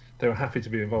they were happy to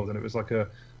be involved, and it was like a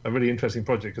really interesting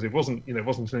project because it wasn't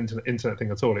an internet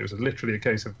thing at all. It was literally a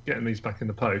case of getting these back in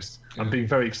the post and being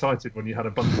very excited when you had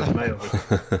a bundle of mail.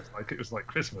 It was like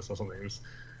Christmas or something. It was,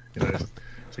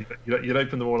 so you'd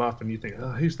open them all up and you think,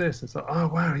 oh, who's this? It's like, oh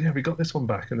wow, yeah, we got this one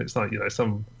back, and it's like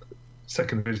some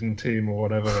second division team or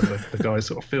whatever, and the guy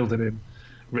sort of filled it in,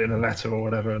 written a letter or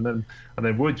whatever, and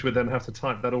then Woods would then have to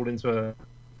type that all into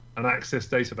an Access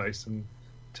database and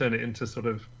turn it into sort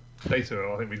of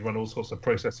data. I think we'd run all sorts of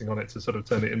processing on it to sort of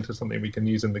turn it into something we can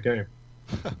use in the game.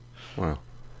 Wow.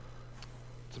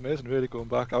 It's amazing, really, going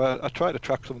back. I tried to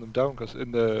track some of them down because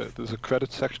there's a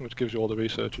credits section which gives you all the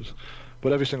researchers,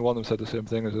 but every single one of them said the same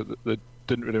thing, is that they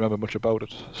didn't really remember much about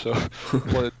it. So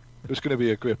it was going to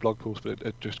be a great blog post, but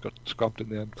it just got scrapped in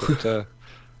the end. But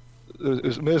it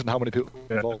was amazing how many people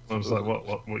were involved. I was like,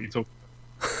 what you talking?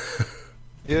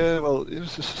 Yeah, well, it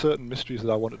was just certain mysteries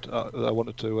that I wanted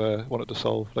to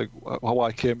solve, like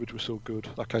why Cambridge was so good,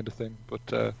 that kind of thing.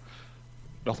 But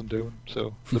nothing doing.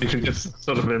 So you can just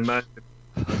sort of imagine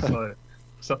like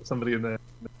somebody in their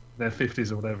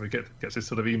 50s or whatever gets this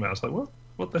sort of email. It's like,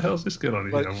 what the hell's this going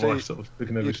on? Wife sort of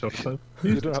looking over his shoulder.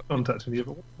 Who's contacting you?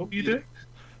 What were you doing?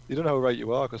 You don't know how right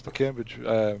you are, because the Cambridge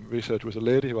researcher was a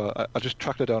lady who I just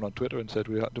tracked her down on Twitter and said,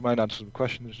 do you mind answering some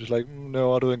questions? She's like,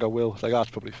 no, I don't think I will. It's like, that's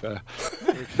probably fair.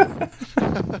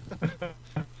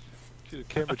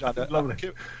 Cambridge and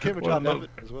Everton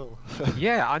as well.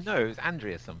 Yeah, I know. It's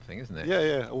Andrea something, isn't it?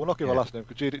 Yeah. We'll not give her last name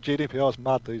because GDPR is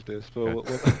mad these days. So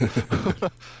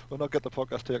we'll not get the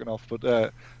podcast taken off.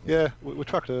 But we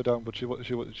tracked her down, but she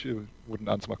wouldn't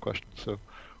answer my question. So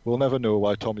we'll never know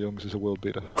why Tom Youngs is a world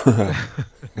beater.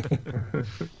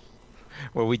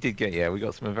 Well, we did get we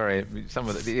got some of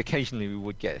the occasionally we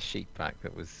would get a sheet back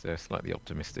that was slightly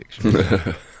optimistic.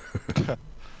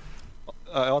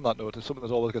 On that note, something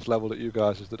that always gets levelled at you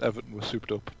guys is that Everton was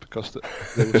souped up because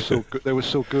they were so good. They were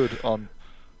so good on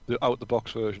the out the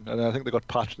box version, and I think they got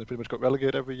patched. And they pretty much got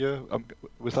relegated every year.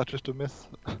 Was that just a myth?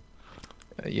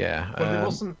 Yeah. Well,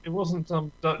 it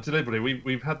wasn't deliberately.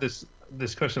 We've had this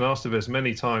question asked of us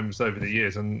many times over the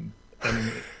years, and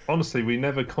honestly, we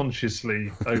never consciously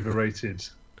overrated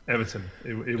Everton.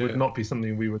 It would not be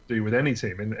something we would do with any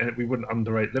team, and we wouldn't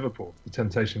underrate Liverpool. The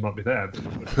temptation might be there.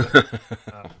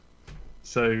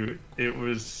 So it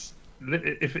was,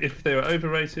 if they were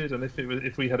overrated, and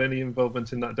if we had any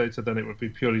involvement in that data, then it would be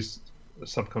purely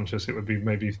subconscious. It would be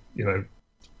maybe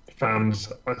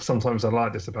fans sometimes are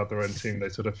like this about their own team. They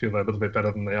sort of feel they're a little bit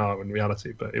better than they are in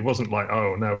reality. But it wasn't like,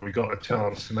 oh, now we got a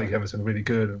chance to make Everton really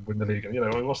good and win the league.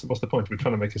 And what's the point? We're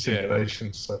trying to make a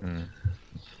simulation. So.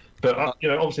 But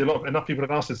obviously, enough people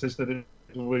have asked us this that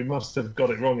we must have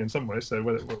got it wrong in some way. So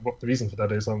what the reason for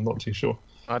that is, I'm not too sure.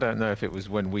 I don't know if it was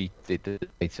when we did the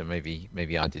data. Maybe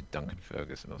I did Duncan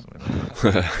Ferguson or something.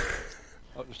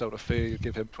 Just out of fear, you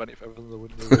give him 20 for Everton,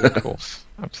 wouldn't you? Of course,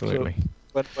 absolutely. So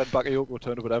when Bakayoko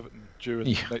turned up at Everton during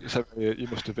 1978, you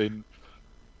must have been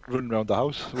running around the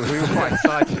house. We were quite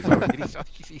excited.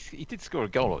 He did score a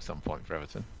goal at some point for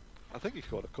Everton. I think he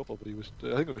scored a couple, but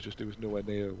I think he was nowhere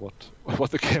near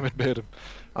what the game had made him.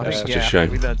 I think, such a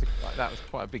shame. we learned that was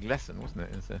quite a big lesson, wasn't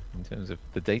it, in terms of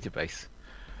the database.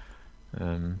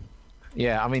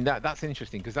 Yeah, I mean that's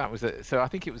interesting because that was so I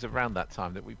think it was around that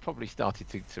time that we probably started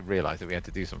to realise that we had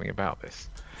to do something about this,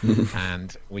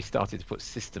 and we started to put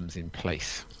systems in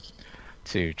place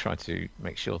to try to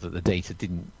make sure that the data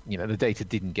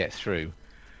didn't get through.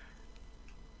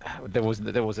 I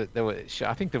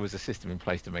think there was a system in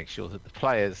place to make sure that the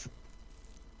players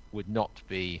would not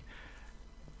be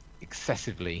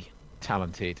excessively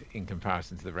talented in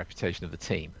comparison to the reputation of the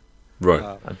team.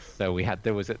 Right. And so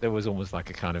there was almost like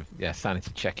a kind of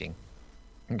sanity checking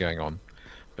going on,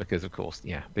 because of course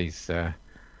these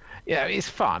it's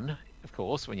fun of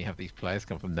course when you have these players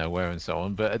come from nowhere and so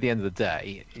on, but at the end of the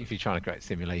day, if you're trying to create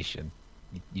simulation,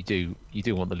 you do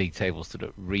want the league tables to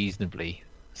look reasonably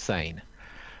sane.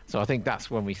 So I think that's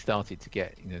when we started to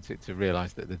get to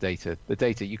realise that the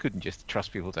data you couldn't just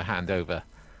trust people to hand over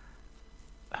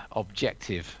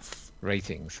objective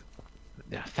ratings.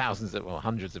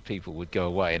 Hundreds of people would go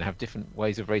away and have different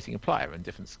ways of rating a player and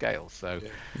different scales. So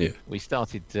we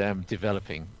started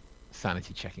developing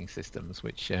sanity checking systems,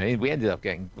 which I ended up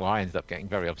getting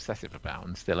very obsessive about,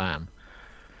 and still am,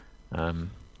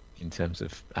 in terms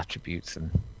of attributes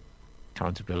and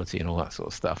accountability and all that sort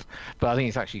of stuff. But I think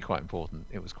it's actually quite important.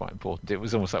 It was quite important. It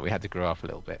was almost like we had to grow up a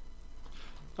little bit.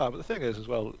 But the thing is as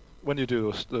well, when you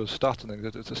do those stats and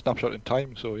things, it's a snapshot in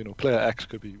time. So player X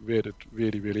could be rated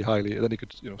really, really highly, and then he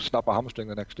could snap a hamstring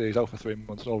the next day. He's out for 3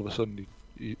 months, and all of a sudden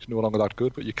he's no longer that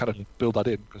good. But you cannot build that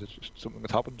in because it's just something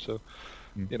that's happened. So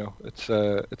it's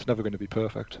never going to be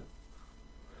perfect.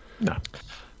 No.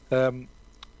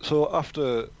 So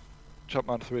after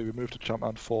Champman 3, we moved to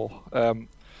Champman 4.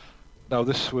 Now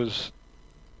this was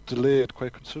delayed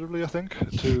quite considerably, I think.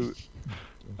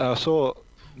 I saw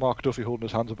Mark Duffy holding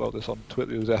his hands about this on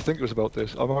Twitter the other day. I think it was about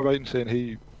this. Am I right in saying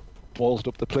he ballsed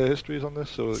up the player histories on this?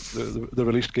 So the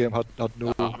released game had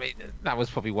no... I mean, that was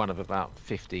probably one of about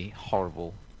 50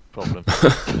 horrible problems.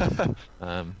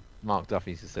 Mark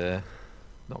Duffy's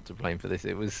not to blame for this.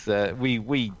 It was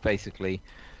we basically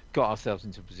got ourselves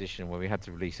into a position where we had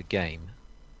to release a game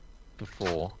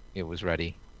before it was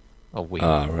ready.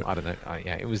 Right. I don't know.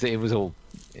 It was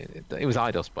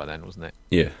IDOS by then, wasn't it?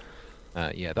 Yeah.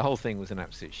 The whole thing was an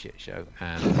absolute shit show,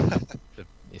 and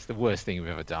it's the worst thing we've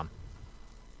ever done.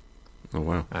 Oh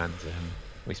wow! And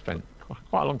we spent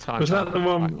quite a long time. Was that the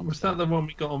one? Was that the one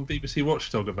we got on BBC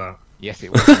Watchdog about? Yes,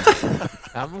 it was.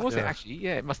 Was it actually?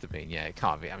 Yeah, it must have been. Yeah, it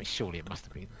can't be. I mean, surely it must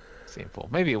have been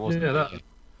CM4. Maybe it wasn't. Yeah,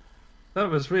 that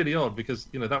was really odd because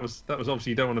that was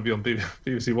obviously you don't want to be on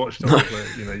BBC Watchdog.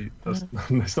 Where,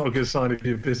 that's not a good sign of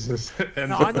your business.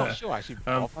 No, I'm not sure actually.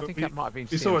 I think that might have been.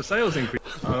 You saw a sales increase.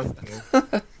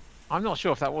 I'm not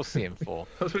sure if that was CM4.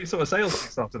 That's what you saw a sales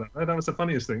increase after that. That was the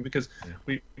funniest thing because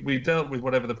we dealt with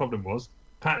whatever the problem was,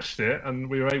 patched it, and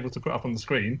we were able to put up on the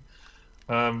screen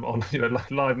on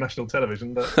live national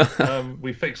television that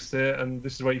we fixed it, and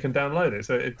this is where you can download it.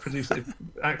 So it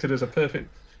acted as a perfect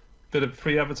bit of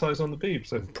free advertising on the Beeb.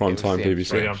 So prime time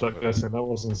BBC. I'm digressing. That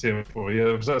wasn't CM4.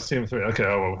 Yeah, was that CM3? Okay.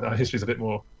 Oh well, our history's a bit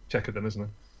more checkered then, isn't it?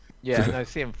 Yeah, no,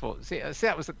 CM4. See,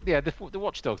 that was the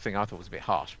Watchdog thing. I thought was a bit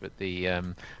harsh, but the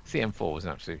CM4 was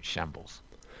an absolute shambles.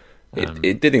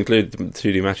 It did include the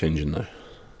 2D match engine though.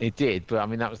 It did, but I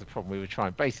mean that was the problem. We were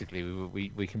trying. Basically,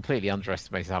 we completely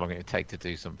underestimated how long it would take to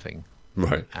do something.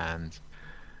 Right. And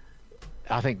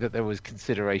I think that there was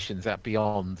considerations that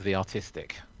beyond the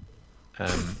artistic,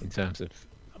 in terms of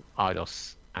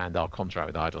IDOS and our contract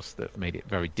with IDOS, that made it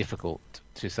very difficult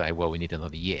to say, well, we need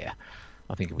another year.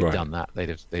 I think if we'd done that, they'd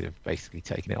have basically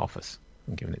taken it off us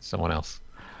and given it to someone else.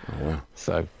 Oh wow!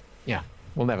 So, yeah,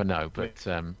 we'll never know. But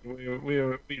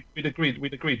we'd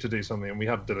agreed to do something, and we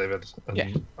have delivered.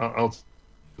 And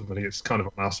ultimately, it's kind of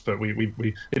on us, but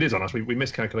it is on us. We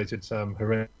miscalculated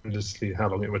horrendously how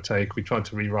long it would take. We tried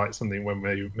to rewrite something when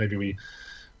maybe we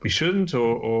shouldn't,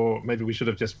 or maybe we should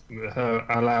have just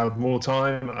allowed more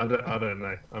time. I don't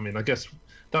know. I mean, I guess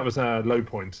that was our low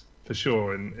point for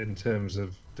sure in terms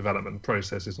of development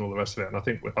processes and all the rest of it. And I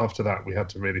think after that, we had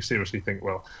to really seriously think,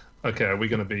 well, okay, are we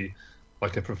going to be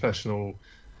like a professional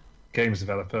games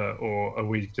developer, or are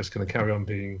we just going to carry on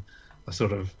being a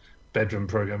sort of bedroom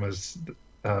programmers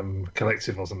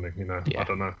collective or something? I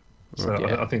don't know. So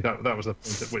I think that was a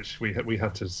point at which we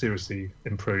had to seriously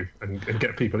improve and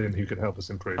get people in who could help us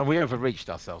improve. And we overreached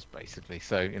ourselves basically.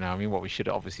 So I mean, what should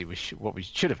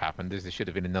have happened is there should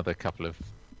have been another couple of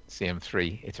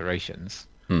CM3 iterations.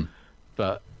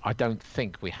 But I don't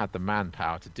think we had the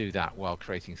manpower to do that while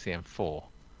creating CM4.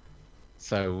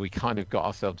 So we kind of got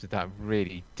ourselves into that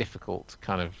really difficult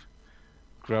kind of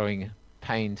growing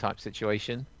pain type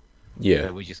situation.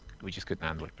 Yeah. We just couldn't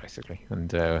handle it basically,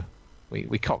 and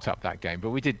we cocked up that game. But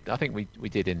we did. I think we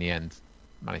did in the end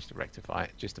manage to rectify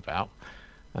it just about.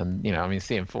 And I mean,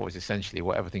 CM4 is essentially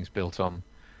what everything's built on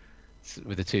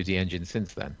with the 2D engine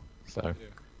since then. So.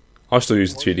 I still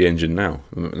use the 2D engine now.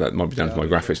 That might be down to my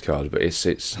graphics card, but it's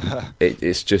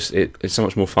so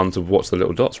much more fun to watch the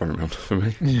little dots run around for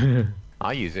me.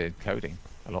 I use it in coding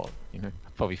a lot.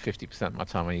 Probably 50% of my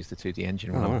time I use the 2D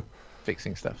engine when I'm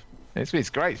fixing stuff. It's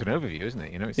great for an overview, isn't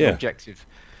it? It's an objective.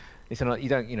 It's not you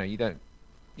don't.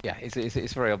 Yeah, it's a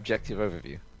very objective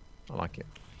overview. I like it.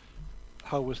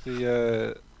 How was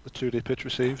the 2D pitch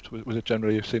received? Was it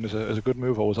generally seen as a good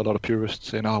move, or was a lot of purists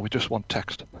saying, "Oh, we just want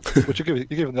text," which you give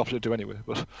them the option to do anyway?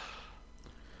 But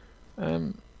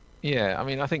yeah, I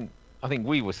mean, I think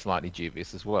we were slightly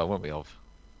dubious as well, weren't we?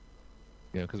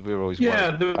 Because we were always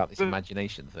worried about this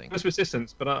imagination thing. There was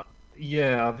resistance, but I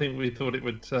think we thought it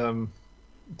would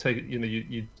take.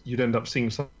 You'd end up seeing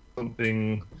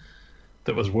something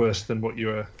that was worse than what you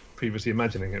were previously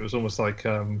imagining. It was almost like.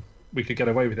 We could get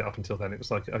away with it up until then. It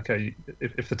was like, okay,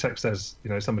 if the text says,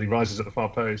 somebody rises at the far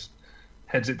post,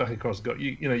 heads it back across,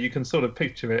 you can sort of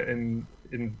picture it in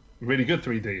really good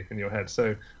 3D in your head.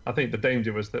 So I think the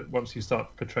danger was that once you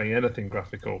start portraying anything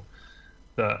graphical,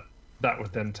 that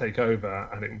would then take over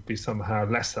and it would be somehow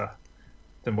lesser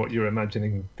than what you were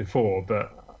imagining before.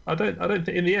 But I don't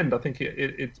think in the end, I think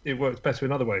it worked better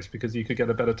in other ways because you could get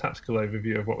a better tactical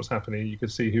overview of what was happening. You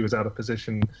could see who was out of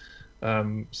position.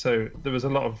 So there was a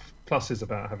lot of pluses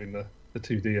about having the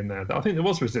 2D in there. I think there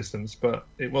was resistance, but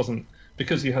it wasn't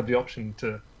because you had the option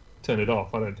to turn it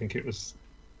off. I don't think it was,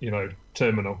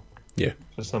 terminal. Yeah.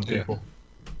 For some people.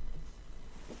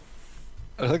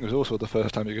 I think it was also the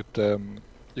first time you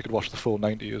could watch the full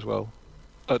 90 as well.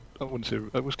 I wouldn't say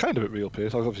it was kind of at real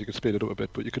pace. Obviously, you could speed it up a bit,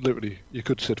 but you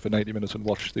could sit for 90 minutes and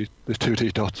watch these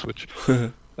 2D dots, which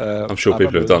I'm sure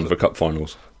people have done for cup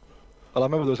finals. Well, I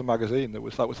remember there was a magazine it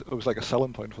was like a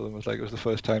selling point for them. It was the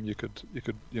first time you could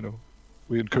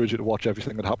we encourage you to watch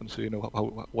everything that happens, so you know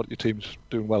what your team's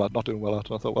doing well at, not doing well at.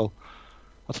 And I thought, well,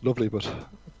 that's lovely, but I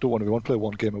don't want to play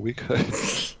one game a week.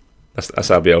 That's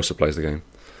how Bielsa plays the game.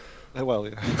 Well,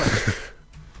 yeah.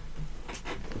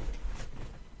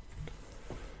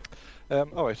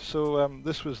 All right, so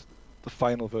this was the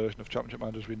final version of Championship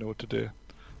Manager as we know it today.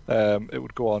 It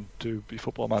would go on to be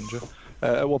Football Manager.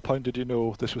 At what point did you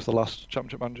know this was the last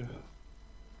Championship Manager?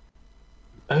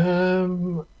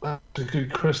 That's a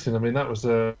good question. I mean, that was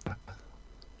a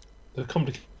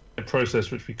complicated process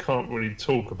which we can't really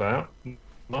talk about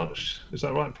much. Is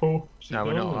that right, Paul? No,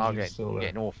 we're not. I'll get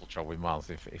in awful trouble with Miles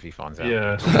if he finds out.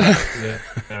 Yeah.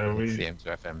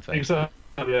 CM2FM thing. Exactly.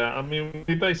 Yeah. I mean,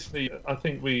 we basically. I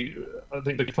think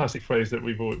the classic phrase that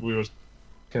we were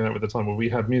came out with at the time where we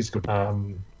had musical,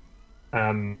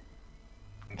 and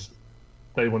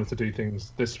they wanted to do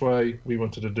things this way, we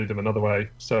wanted to do them another way,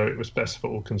 so it was best for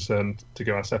all concerned to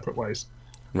go our separate ways.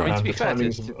 Right. I mean, to be fair to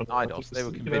Eidos, they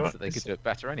were convinced that they could do it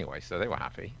better anyway, so they were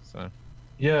happy. So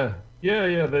yeah,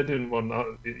 they didn't want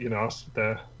us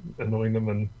there annoying them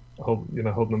and holding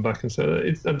them back. And so,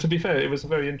 and to be fair, it was a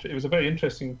very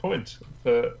interesting point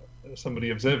for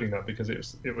somebody observing that, because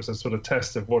it was a sort of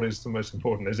test of what is the most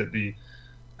important. Is it the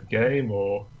game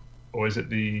or is it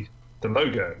the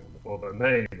logo or the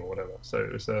name or whatever? So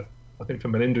it was I think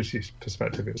from an industry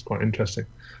perspective it was quite interesting,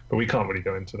 but we can't really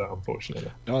go into that,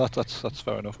 unfortunately. No, that's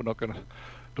fair enough. We're not going to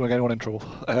get anyone in trouble.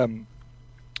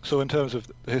 So in terms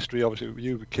of the history, obviously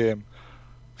you became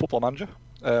Football Manager.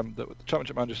 The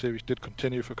Championship Manager series did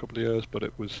continue for a couple of years, but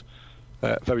it was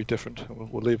very different.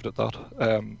 We'll leave it at that.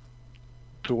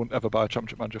 Don't ever buy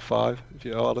Championship Manager 5 if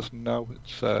you are listening now.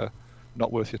 It's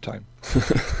not worth your time.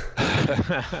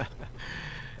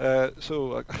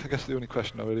 So I guess the only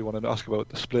question I really want to ask about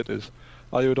the split is,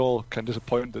 are you at all kind of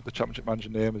disappointed that the Championship Manager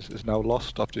name is now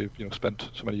lost after you've spent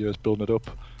so many years building it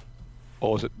up,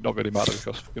 or does it not really matter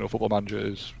because Football Manager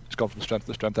it's gone from strength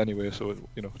to strength anyway, so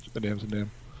the name's a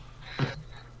name?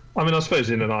 I mean, I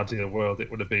suppose in an ideal world it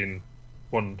would have been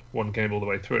one game all the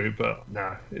way through, but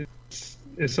no,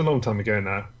 it's a long time ago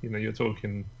now. You're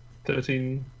talking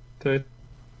 13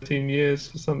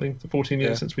 years or something, 14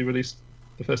 years since we released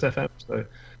the first FM. So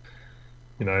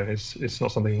it's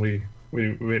not something we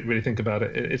really think about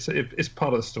it. It's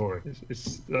part of the story.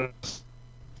 That's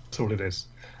all it is.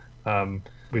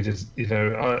 We just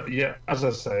as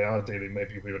I say, ideally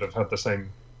maybe we would have had the same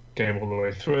game all the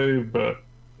way through, but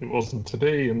it wasn't to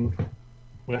be, and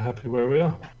we're happy where we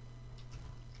are.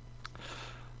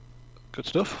 Good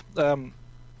stuff. In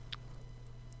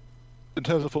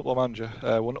terms of Football Manager,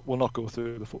 we'll not go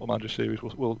through the Football Manager series.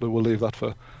 We'll leave that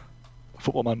for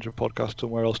Football Manager podcast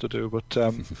somewhere else to do. But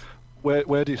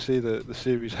where do you see the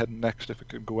series heading next? If it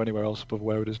can go anywhere else above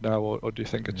where it is now, or do you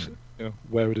think it's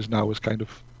where it is now is kind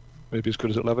of maybe as good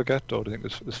as it'll ever get, or do you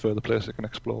think there's further places it can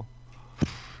explore?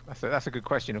 That's a good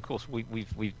question. Of course,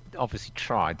 we've obviously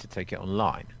tried to take it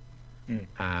online,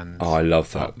 and I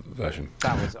love that version.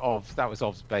 That was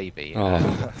Ov's baby. Oh,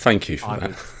 thank you for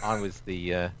that. I was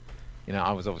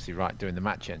I was obviously doing the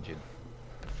match engine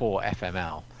for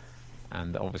FML,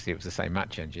 and obviously it was the same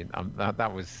match engine.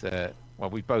 That was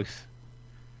we both.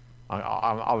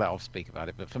 I'll let Ov speak about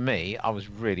it, but for me, I was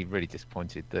really, really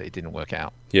disappointed that it didn't work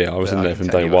out. Yeah, I was in there from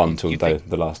day one till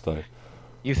the last day.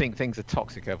 You think things are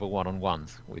toxic over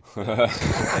one-on-ones? You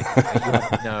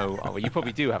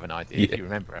probably do have an idea if you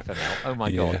remember FML. Oh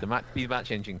my God, the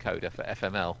match engine coder for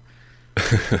FML.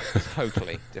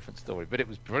 Totally different story, but it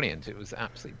was brilliant. It was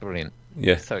absolutely brilliant.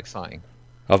 Yeah, so exciting.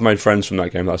 I've made friends from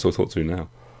that game that I still talk to now.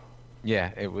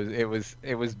 Yeah, it was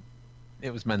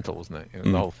mental, wasn't it?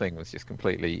 The whole thing was just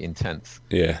completely intense.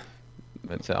 Yeah.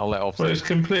 But I'll let off. Well, it was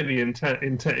completely intense.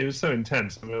 It was so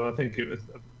intense. I mean, I think it was.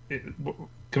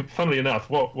 Funnily enough,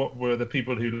 what were the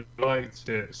people who liked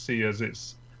to see as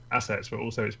its assets, but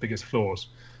also its biggest flaws,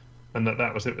 and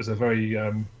it was a very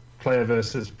player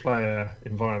versus player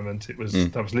environment. That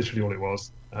was literally all it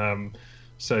was.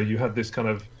 So you had this kind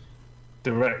of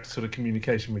direct sort of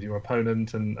communication with your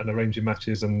opponent and arranging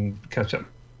matches and catch up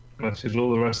matches,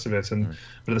 all the rest of it,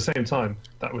 but at the same time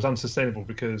that was unsustainable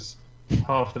because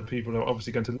half the people are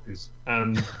obviously going to lose,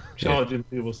 and charging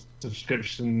people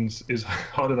subscriptions is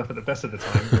hard enough at the best of the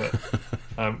time,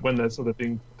 but when they're sort of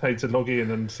being paid to log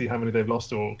in and see how many they've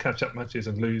lost or catch up matches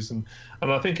and lose, and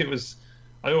I think it was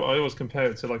I always compare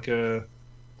it to like a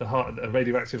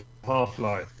radioactive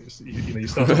half-life. You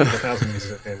start off with 1,000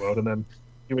 users in the game world, and then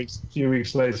a few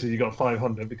weeks later you got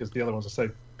 500 because the other ones are so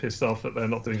pissed off that they're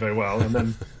not doing very well, and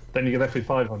then you get left with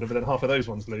 500, but then half of those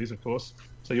ones lose, of course.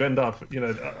 So you end up,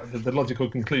 the logical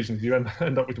conclusion is you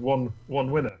end up with one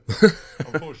winner.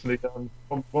 Unfortunately,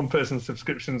 one person's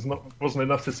subscriptions wasn't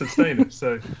enough to sustain it.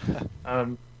 So,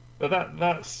 but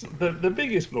that's the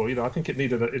biggest flaw. I think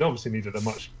it obviously needed a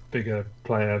much bigger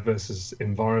player versus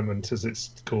environment, as it's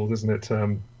called, isn't it?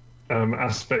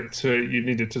 Aspect to it. You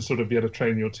needed to sort of be able to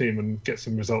train your team and get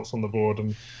some results on the board,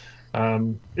 and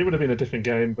it would have been a different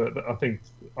game. But I think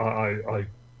I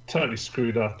totally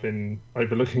screwed up in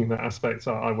overlooking that aspect.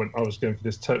 I was going for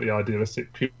this totally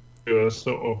idealistic, pure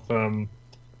sort of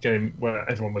game where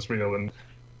everyone was real,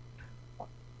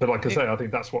 but like I say, I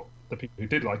think that's what the people who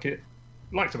did like it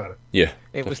liked about it. Yeah,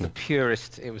 it was the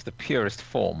purest. It was the purest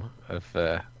form of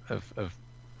how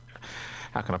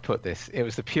can I put this? It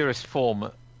was the purest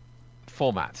format.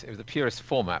 It was the purest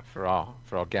format for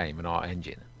our game and our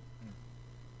engine.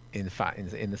 In fact,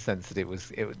 in the sense that it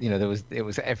was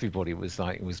everybody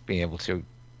was being able to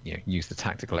use the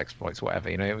tactical exploits, whatever.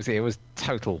 It was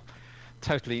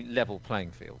totally level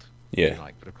playing field. Yeah.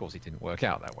 But of course it didn't work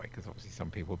out that way because obviously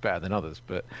some people were better than others.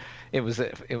 But it was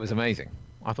amazing.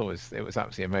 I thought it was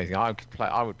absolutely amazing. I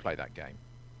would play that game.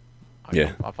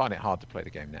 I find it hard to play the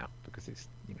game now because it's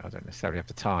I don't necessarily have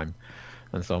the time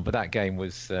and so on. But that game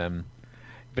was,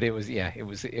 but it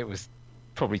was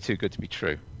probably too good to be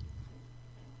true.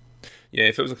 Yeah,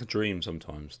 it feels like a dream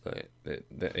sometimes that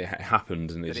it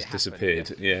happened and it just disappeared.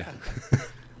 Yeah.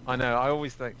 I know. I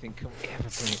always think, can we ever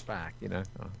bring it back?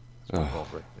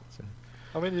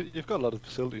 I mean, you've got a lot of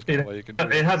facilities now where you can do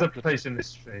it. It has a place in this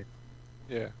stream.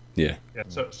 Yeah. Yeah. Yeah.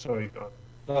 Sorry, God.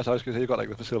 No, I was going to say you've got like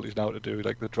the facilities now to do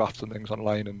like the drafts and things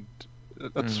online, and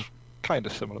that's kind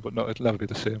of similar, but no, it'll never be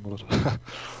the same, will it?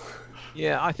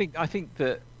 Yeah, I think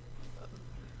that.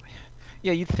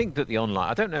 Yeah, you'd think that the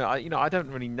online. I don't know. I don't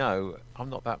really know.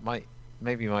 I'm not that.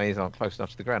 Maybe my ears aren't close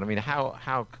enough to the ground. I mean,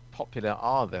 how popular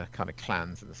are the kind of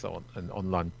clans and so on and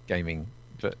online gaming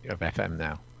of FM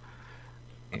now?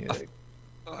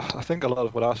 I think a lot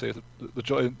of what I see is the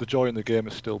joy in the game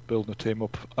is still building a team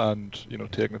up and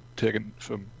taking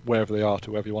from wherever they are to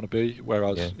wherever you want to be.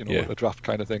 Whereas a draft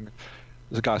kind of thing,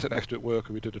 there's a guy sitting next to at work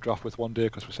who we did a draft with one day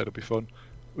because we said it'd be fun.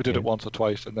 We did it once or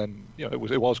twice, and then it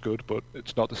was good, but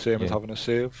it's not the same as having a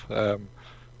save. And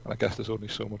I guess there's only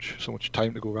so much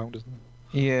time to go around, isn't there?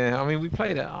 Yeah, I mean, we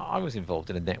played it. I was involved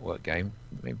in a network game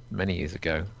many years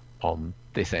ago on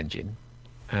this engine,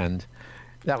 and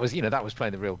that was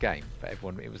playing the real game for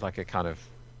everyone. It was like a kind of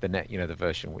the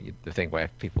version the thing where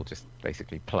people just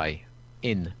basically play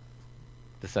in.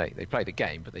 They played a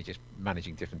game, but they're just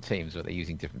managing different teams, or they're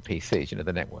using different PCs.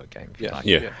 The network game.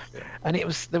 Yeah. And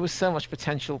there was so much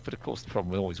potential, but of course the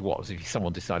problem always was if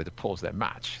someone decided to pause their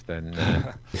match, then.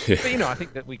 But I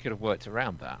think that we could have worked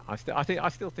around that. I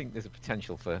still think there's a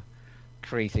potential for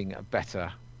creating a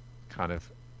better kind of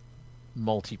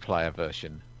multiplayer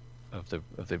version of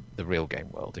the real game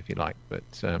world, if you like. But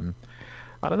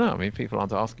I don't know. I mean, people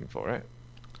aren't asking for it.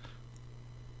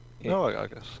 No, I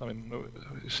guess. I mean,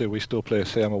 say we still play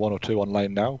CM 1 or 2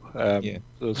 online now.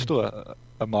 There's still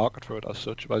a market for it as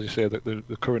such. But as you say,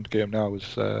 the current game now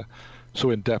is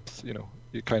so in depth. You know,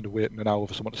 you're kind of waiting an hour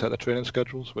for someone to set their training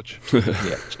schedules, which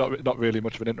it's not really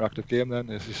much of an interactive game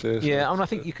then, as you say. Yeah, I mean, I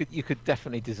think you could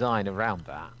definitely design around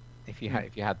that if you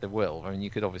had the will. I mean, you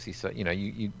could obviously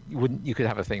you could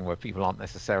have a thing where people aren't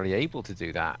necessarily able to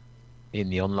do that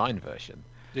in the online version.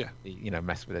 Yeah,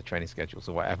 mess with their training schedules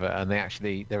or whatever, and there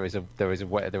is a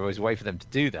way for them to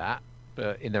do that,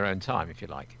 but in their own time, if you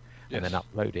like, and then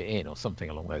upload it in or something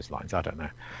along those lines. I don't know.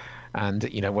 And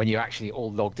when you're actually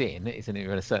all logged in,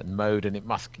 you're in a certain mode, and it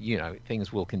must,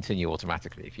 things will continue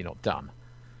automatically if you're not done,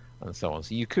 and so on.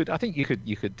 So you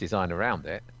could design around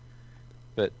it.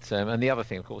 But and the other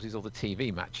thing, of course, is all the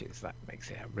TV matches. That makes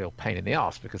it a real pain in the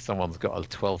arse because someone's got a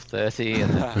 12:30,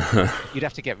 and you'd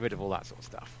have to get rid of all that sort of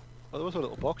stuff. Well, there was a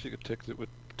little box you could tick that would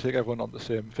take everyone on the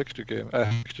same fixture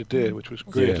day, which was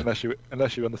great unless you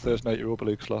were on the Thursday night Europa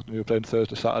League slot and you were playing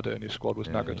Thursday, Saturday, and your squad was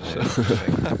knackered.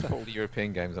 So. All the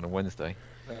European games on a Wednesday.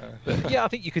 But, I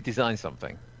think you could design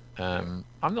something. I'm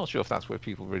not sure if that's where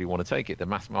people really want to take it. The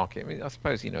mass market. I mean, I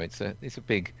suppose it's a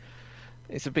big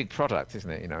product,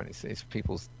 isn't it? It's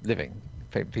people's living.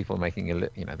 People are making a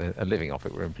living off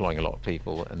it. We're employing a lot of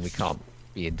people, and we can't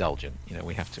be indulgent.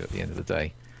 We have to, at the end of the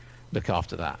day, look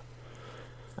after that.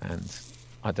 And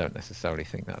I don't necessarily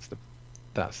think that's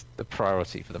the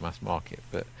priority for the mass market.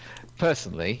 But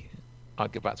personally,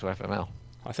 I'd go back to FML.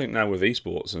 I think now with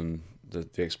esports and the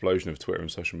explosion of Twitter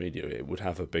and social media, it would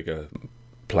have a bigger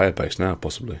player base now,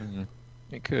 possibly. Mm-hmm.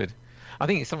 It could. I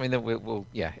think it's something that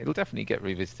it'll definitely get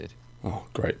revisited. Oh,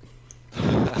 great.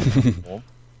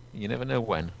 You never know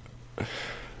when.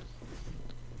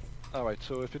 All right,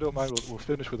 so if you don't mind, we'll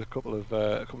finish with a couple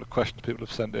of questions people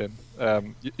have sent in.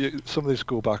 Some of these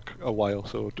go back a while,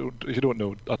 so if you don't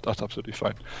know, that's absolutely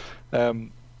fine.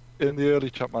 In the early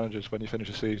Champ Managers, when you finish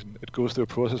a season, it goes through a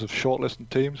process of shortlisting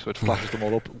teams, so it flashes them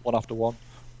all up one after one.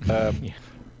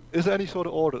 Is there any sort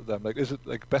of order to them? Like, is it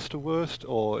like best to worst,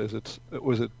 or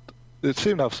was it? It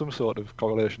seemed to have some sort of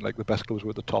correlation, like the best clubs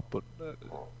were at the top, but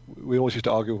we always used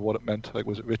to argue with what it meant. Like,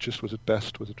 was it richest? Was it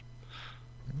best? Was it?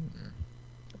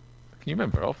 Can you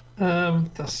remember, Rolf?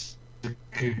 That's a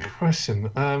good question.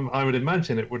 I would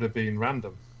imagine it would have been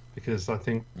random, because I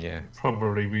think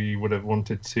probably we would have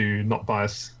wanted to not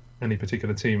bias any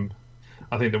particular team.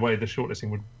 I think the way the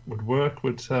shortlisting would work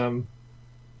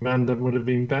random would have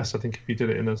been best. I think if you did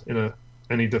it in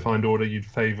any defined order, you'd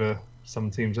favour some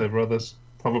teams over others,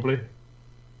 probably.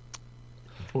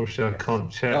 Unfortunately, I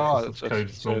can't check. The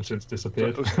code's long since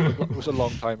disappeared. It was a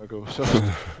long time ago. So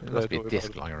there must be a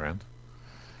disc lying around.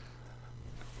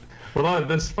 Well,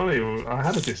 that's funny. I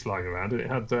had a disc lying around, and it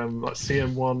had like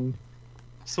CM1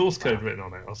 source code written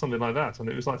on it, or something like that, and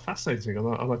it was like fascinating. And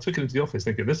I took it into the office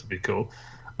thinking this would be cool.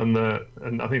 And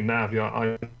I think Nav, the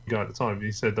IT guy at the time,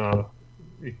 he said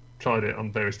he tried it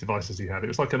on various devices he had. It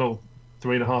was like an old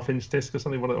 3.5-inch disc or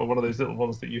something, one of those little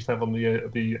ones that you used to have on the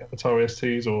Atari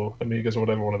STs or Amigas or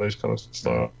whatever, one of those kind of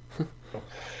style.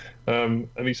 And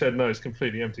he said, no, it's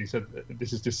completely empty. He said,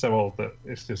 this is just so old that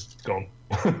it's just gone.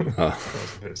 That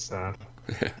was a bit sad.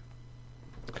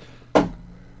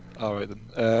 All right, then.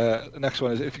 The next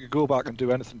one is, if you could go back and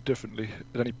do anything differently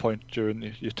at any point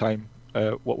during your time,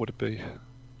 what would it be?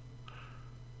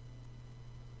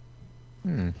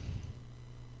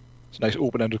 It's a nice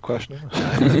open-ended question.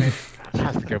 It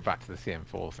has to go back to the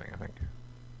CM4 thing, I think.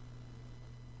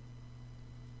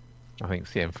 I think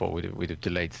CM4, we'd have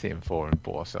delayed CM4 and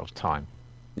bought ourselves time.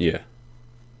 Yeah.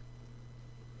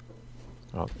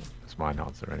 Well, that's my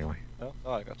answer anyway. No,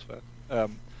 I think that's fair.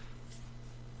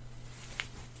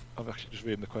 I'm actually just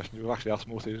reading the question. You've actually asked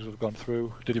most of these we've gone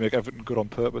through. Did you make everything good on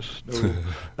purpose?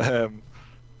 No.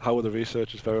 How were the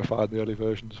researchers verified in the early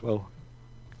versions? Well,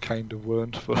 kind of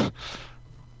weren't.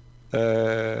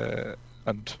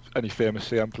 And any famous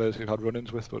CM players you've had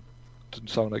run-ins with, but it doesn't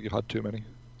sound like you've had too many.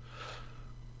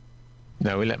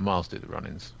 No, we let Miles do the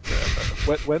run-ins.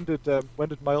 When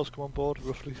did Miles come on board,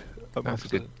 roughly? That's a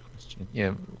good question.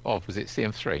 Yeah, was it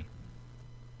CM3?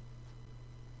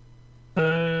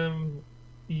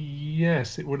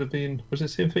 Yes, it would have been. Was it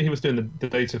CM3? He was doing the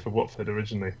data for Watford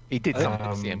originally. He did something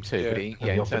with CM2, but he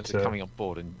in terms of coming on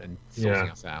board and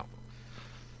sorting us out.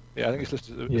 Yeah, I think he's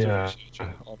listed as a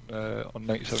researcher on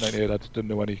 97, 98. I didn't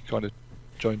know when he kind of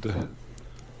joined the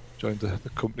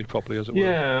company properly, as it were.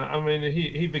 Yeah, I mean,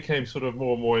 he became sort of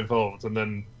more and more involved, and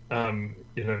then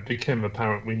it became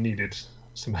apparent we needed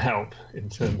some help in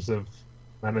terms of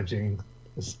managing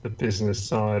the business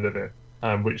side of it,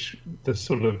 which the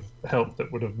sort of help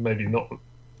that would have maybe not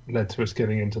led to us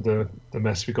getting into the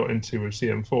mess we got into with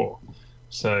CM4.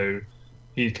 So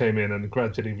he came in, and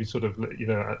gradually we sort of,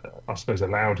 I suppose,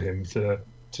 allowed him to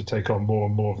take on more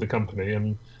and more of the company,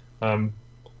 and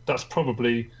that's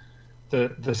probably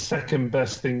the second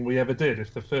best thing we ever did.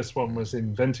 If the first one was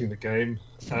inventing the game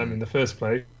in the first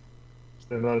place,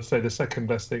 then I'd say the second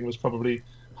best thing was probably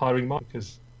hiring Mike,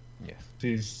 because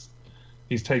he's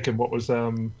taken what was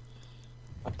a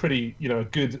pretty, a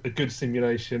good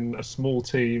simulation, a small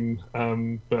team,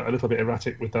 but a little bit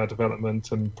erratic with our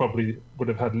development, and probably would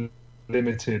have had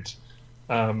limited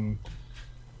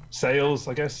sales,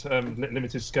 I guess,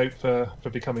 limited scope for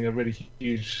becoming a really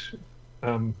huge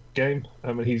game.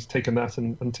 And he's taken that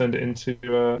and turned it into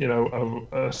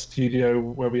a studio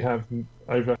where we have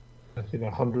over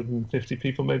 150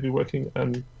 people maybe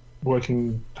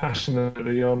working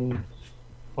passionately on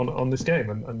this game,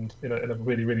 and in a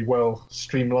really, really well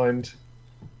streamlined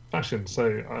fashion.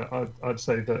 So I'd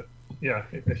say that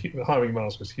the hiring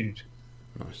Miles was huge.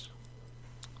 Nice.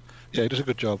 Yeah, he does a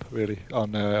good job, really,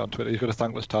 on Twitter. He's got a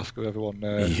thankless task of everyone.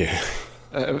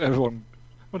 Everyone,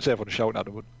 I wouldn't say everyone's shouting at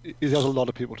him, but he has a lot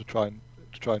of people to try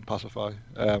and pacify,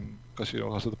 because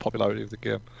because of the popularity of the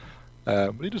game.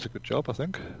 But he does a good job, I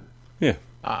think. Yeah.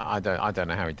 I don't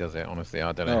know how he does it, honestly.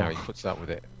 I don't know how he puts up with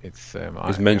it. It's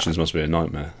his mentions must be a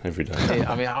nightmare every day.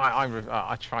 I mean,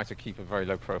 I try to keep a very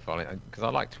low profile because I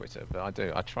like Twitter, but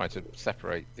I try to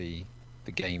separate the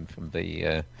game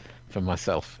from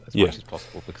myself as much as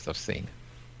possible, because I've seen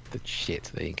the shit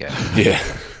that you get.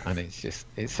 And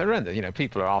it's horrendous.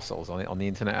 People are arseholes on the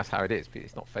internet. That's how it is. But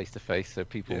it's not face to face, so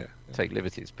people take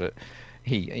liberties. But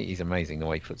he's amazing the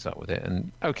way he puts up with it.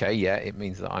 And it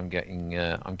means that I'm getting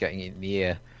it in the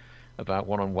ear about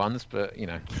one-on-ones, but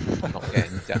I'm not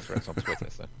getting death threats on Twitter.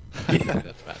 So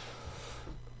that's bad.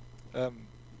 The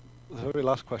very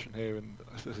last question here, and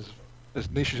this is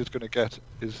as niche as it's going to get,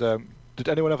 is did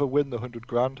anyone ever win the 100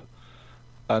 grand?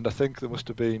 And I think there must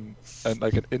have been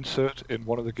an insert in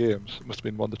one of the games. It must have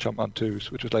been one of the Champman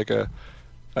 2s, which was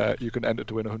you can enter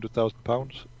to win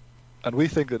 £100,000. And we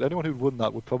think that anyone who'd won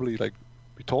that would probably be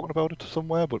talking about it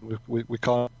somewhere, but we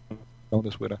can't know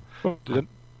this winner. What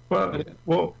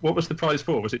was the prize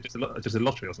for? Was it just a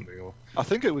lottery or something? Or? I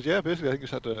think it was, basically. I think you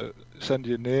just had to send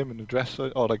your name and address, or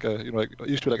it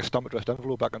used to be a stamp addressed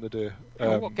envelope back in the day.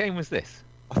 What game was this?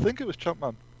 I think it was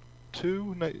Champman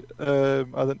 2.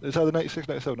 It's either 96,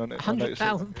 97, or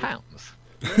 £100,000.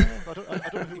 I don't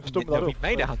know who stumped that up. We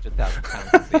made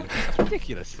 £100,000. That's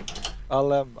ridiculous.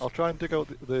 I'll try and dig out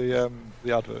the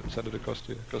advert and send it across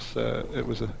to you, because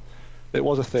it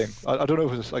was a thing. I don't know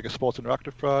if it was like a Sports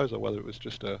Interactive prize or whether it was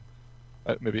just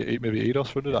maybe EDOS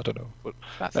funded. I don't know, but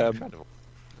that's incredible.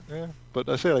 Yeah, but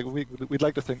I say we'd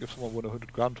like to think if someone won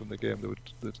 100 grand from the game,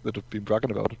 they'd have been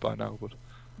bragging about it by now. But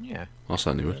yeah, I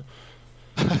certainly would.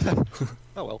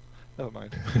 Oh well, never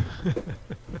mind.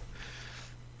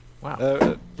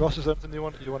 Wow. Ross, is there anything you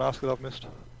want to ask that I've missed?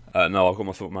 No, I've got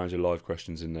my Football Manager live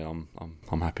questions in there.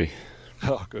 I'm happy.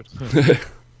 Oh, good.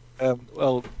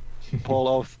 Well,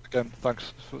 Paul, again,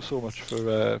 thanks so much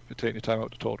for taking your time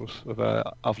out to talk to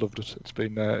us. I've loved it.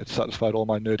 It's satisfied all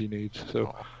my nerdy needs.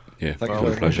 So yeah, thank you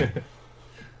very pleasure. much.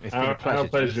 It's been a pleasure. Our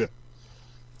pleasure.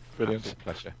 Brilliant. Absolute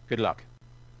pleasure. Good luck.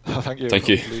 Thank you. Thank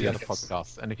you. On the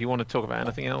podcast. And if you want to talk about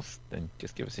anything else, then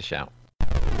just give us a shout.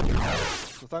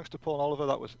 So thanks to Paul and Oliver.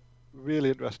 That was really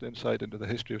interesting insight into the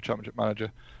history of Championship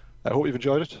Manager. I hope you've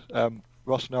enjoyed it.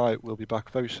 Ross and I will be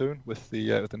back very soon with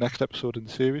the next episode in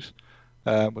the series.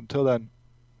 But until then,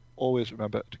 always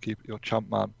remember to keep your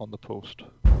champ man on the post.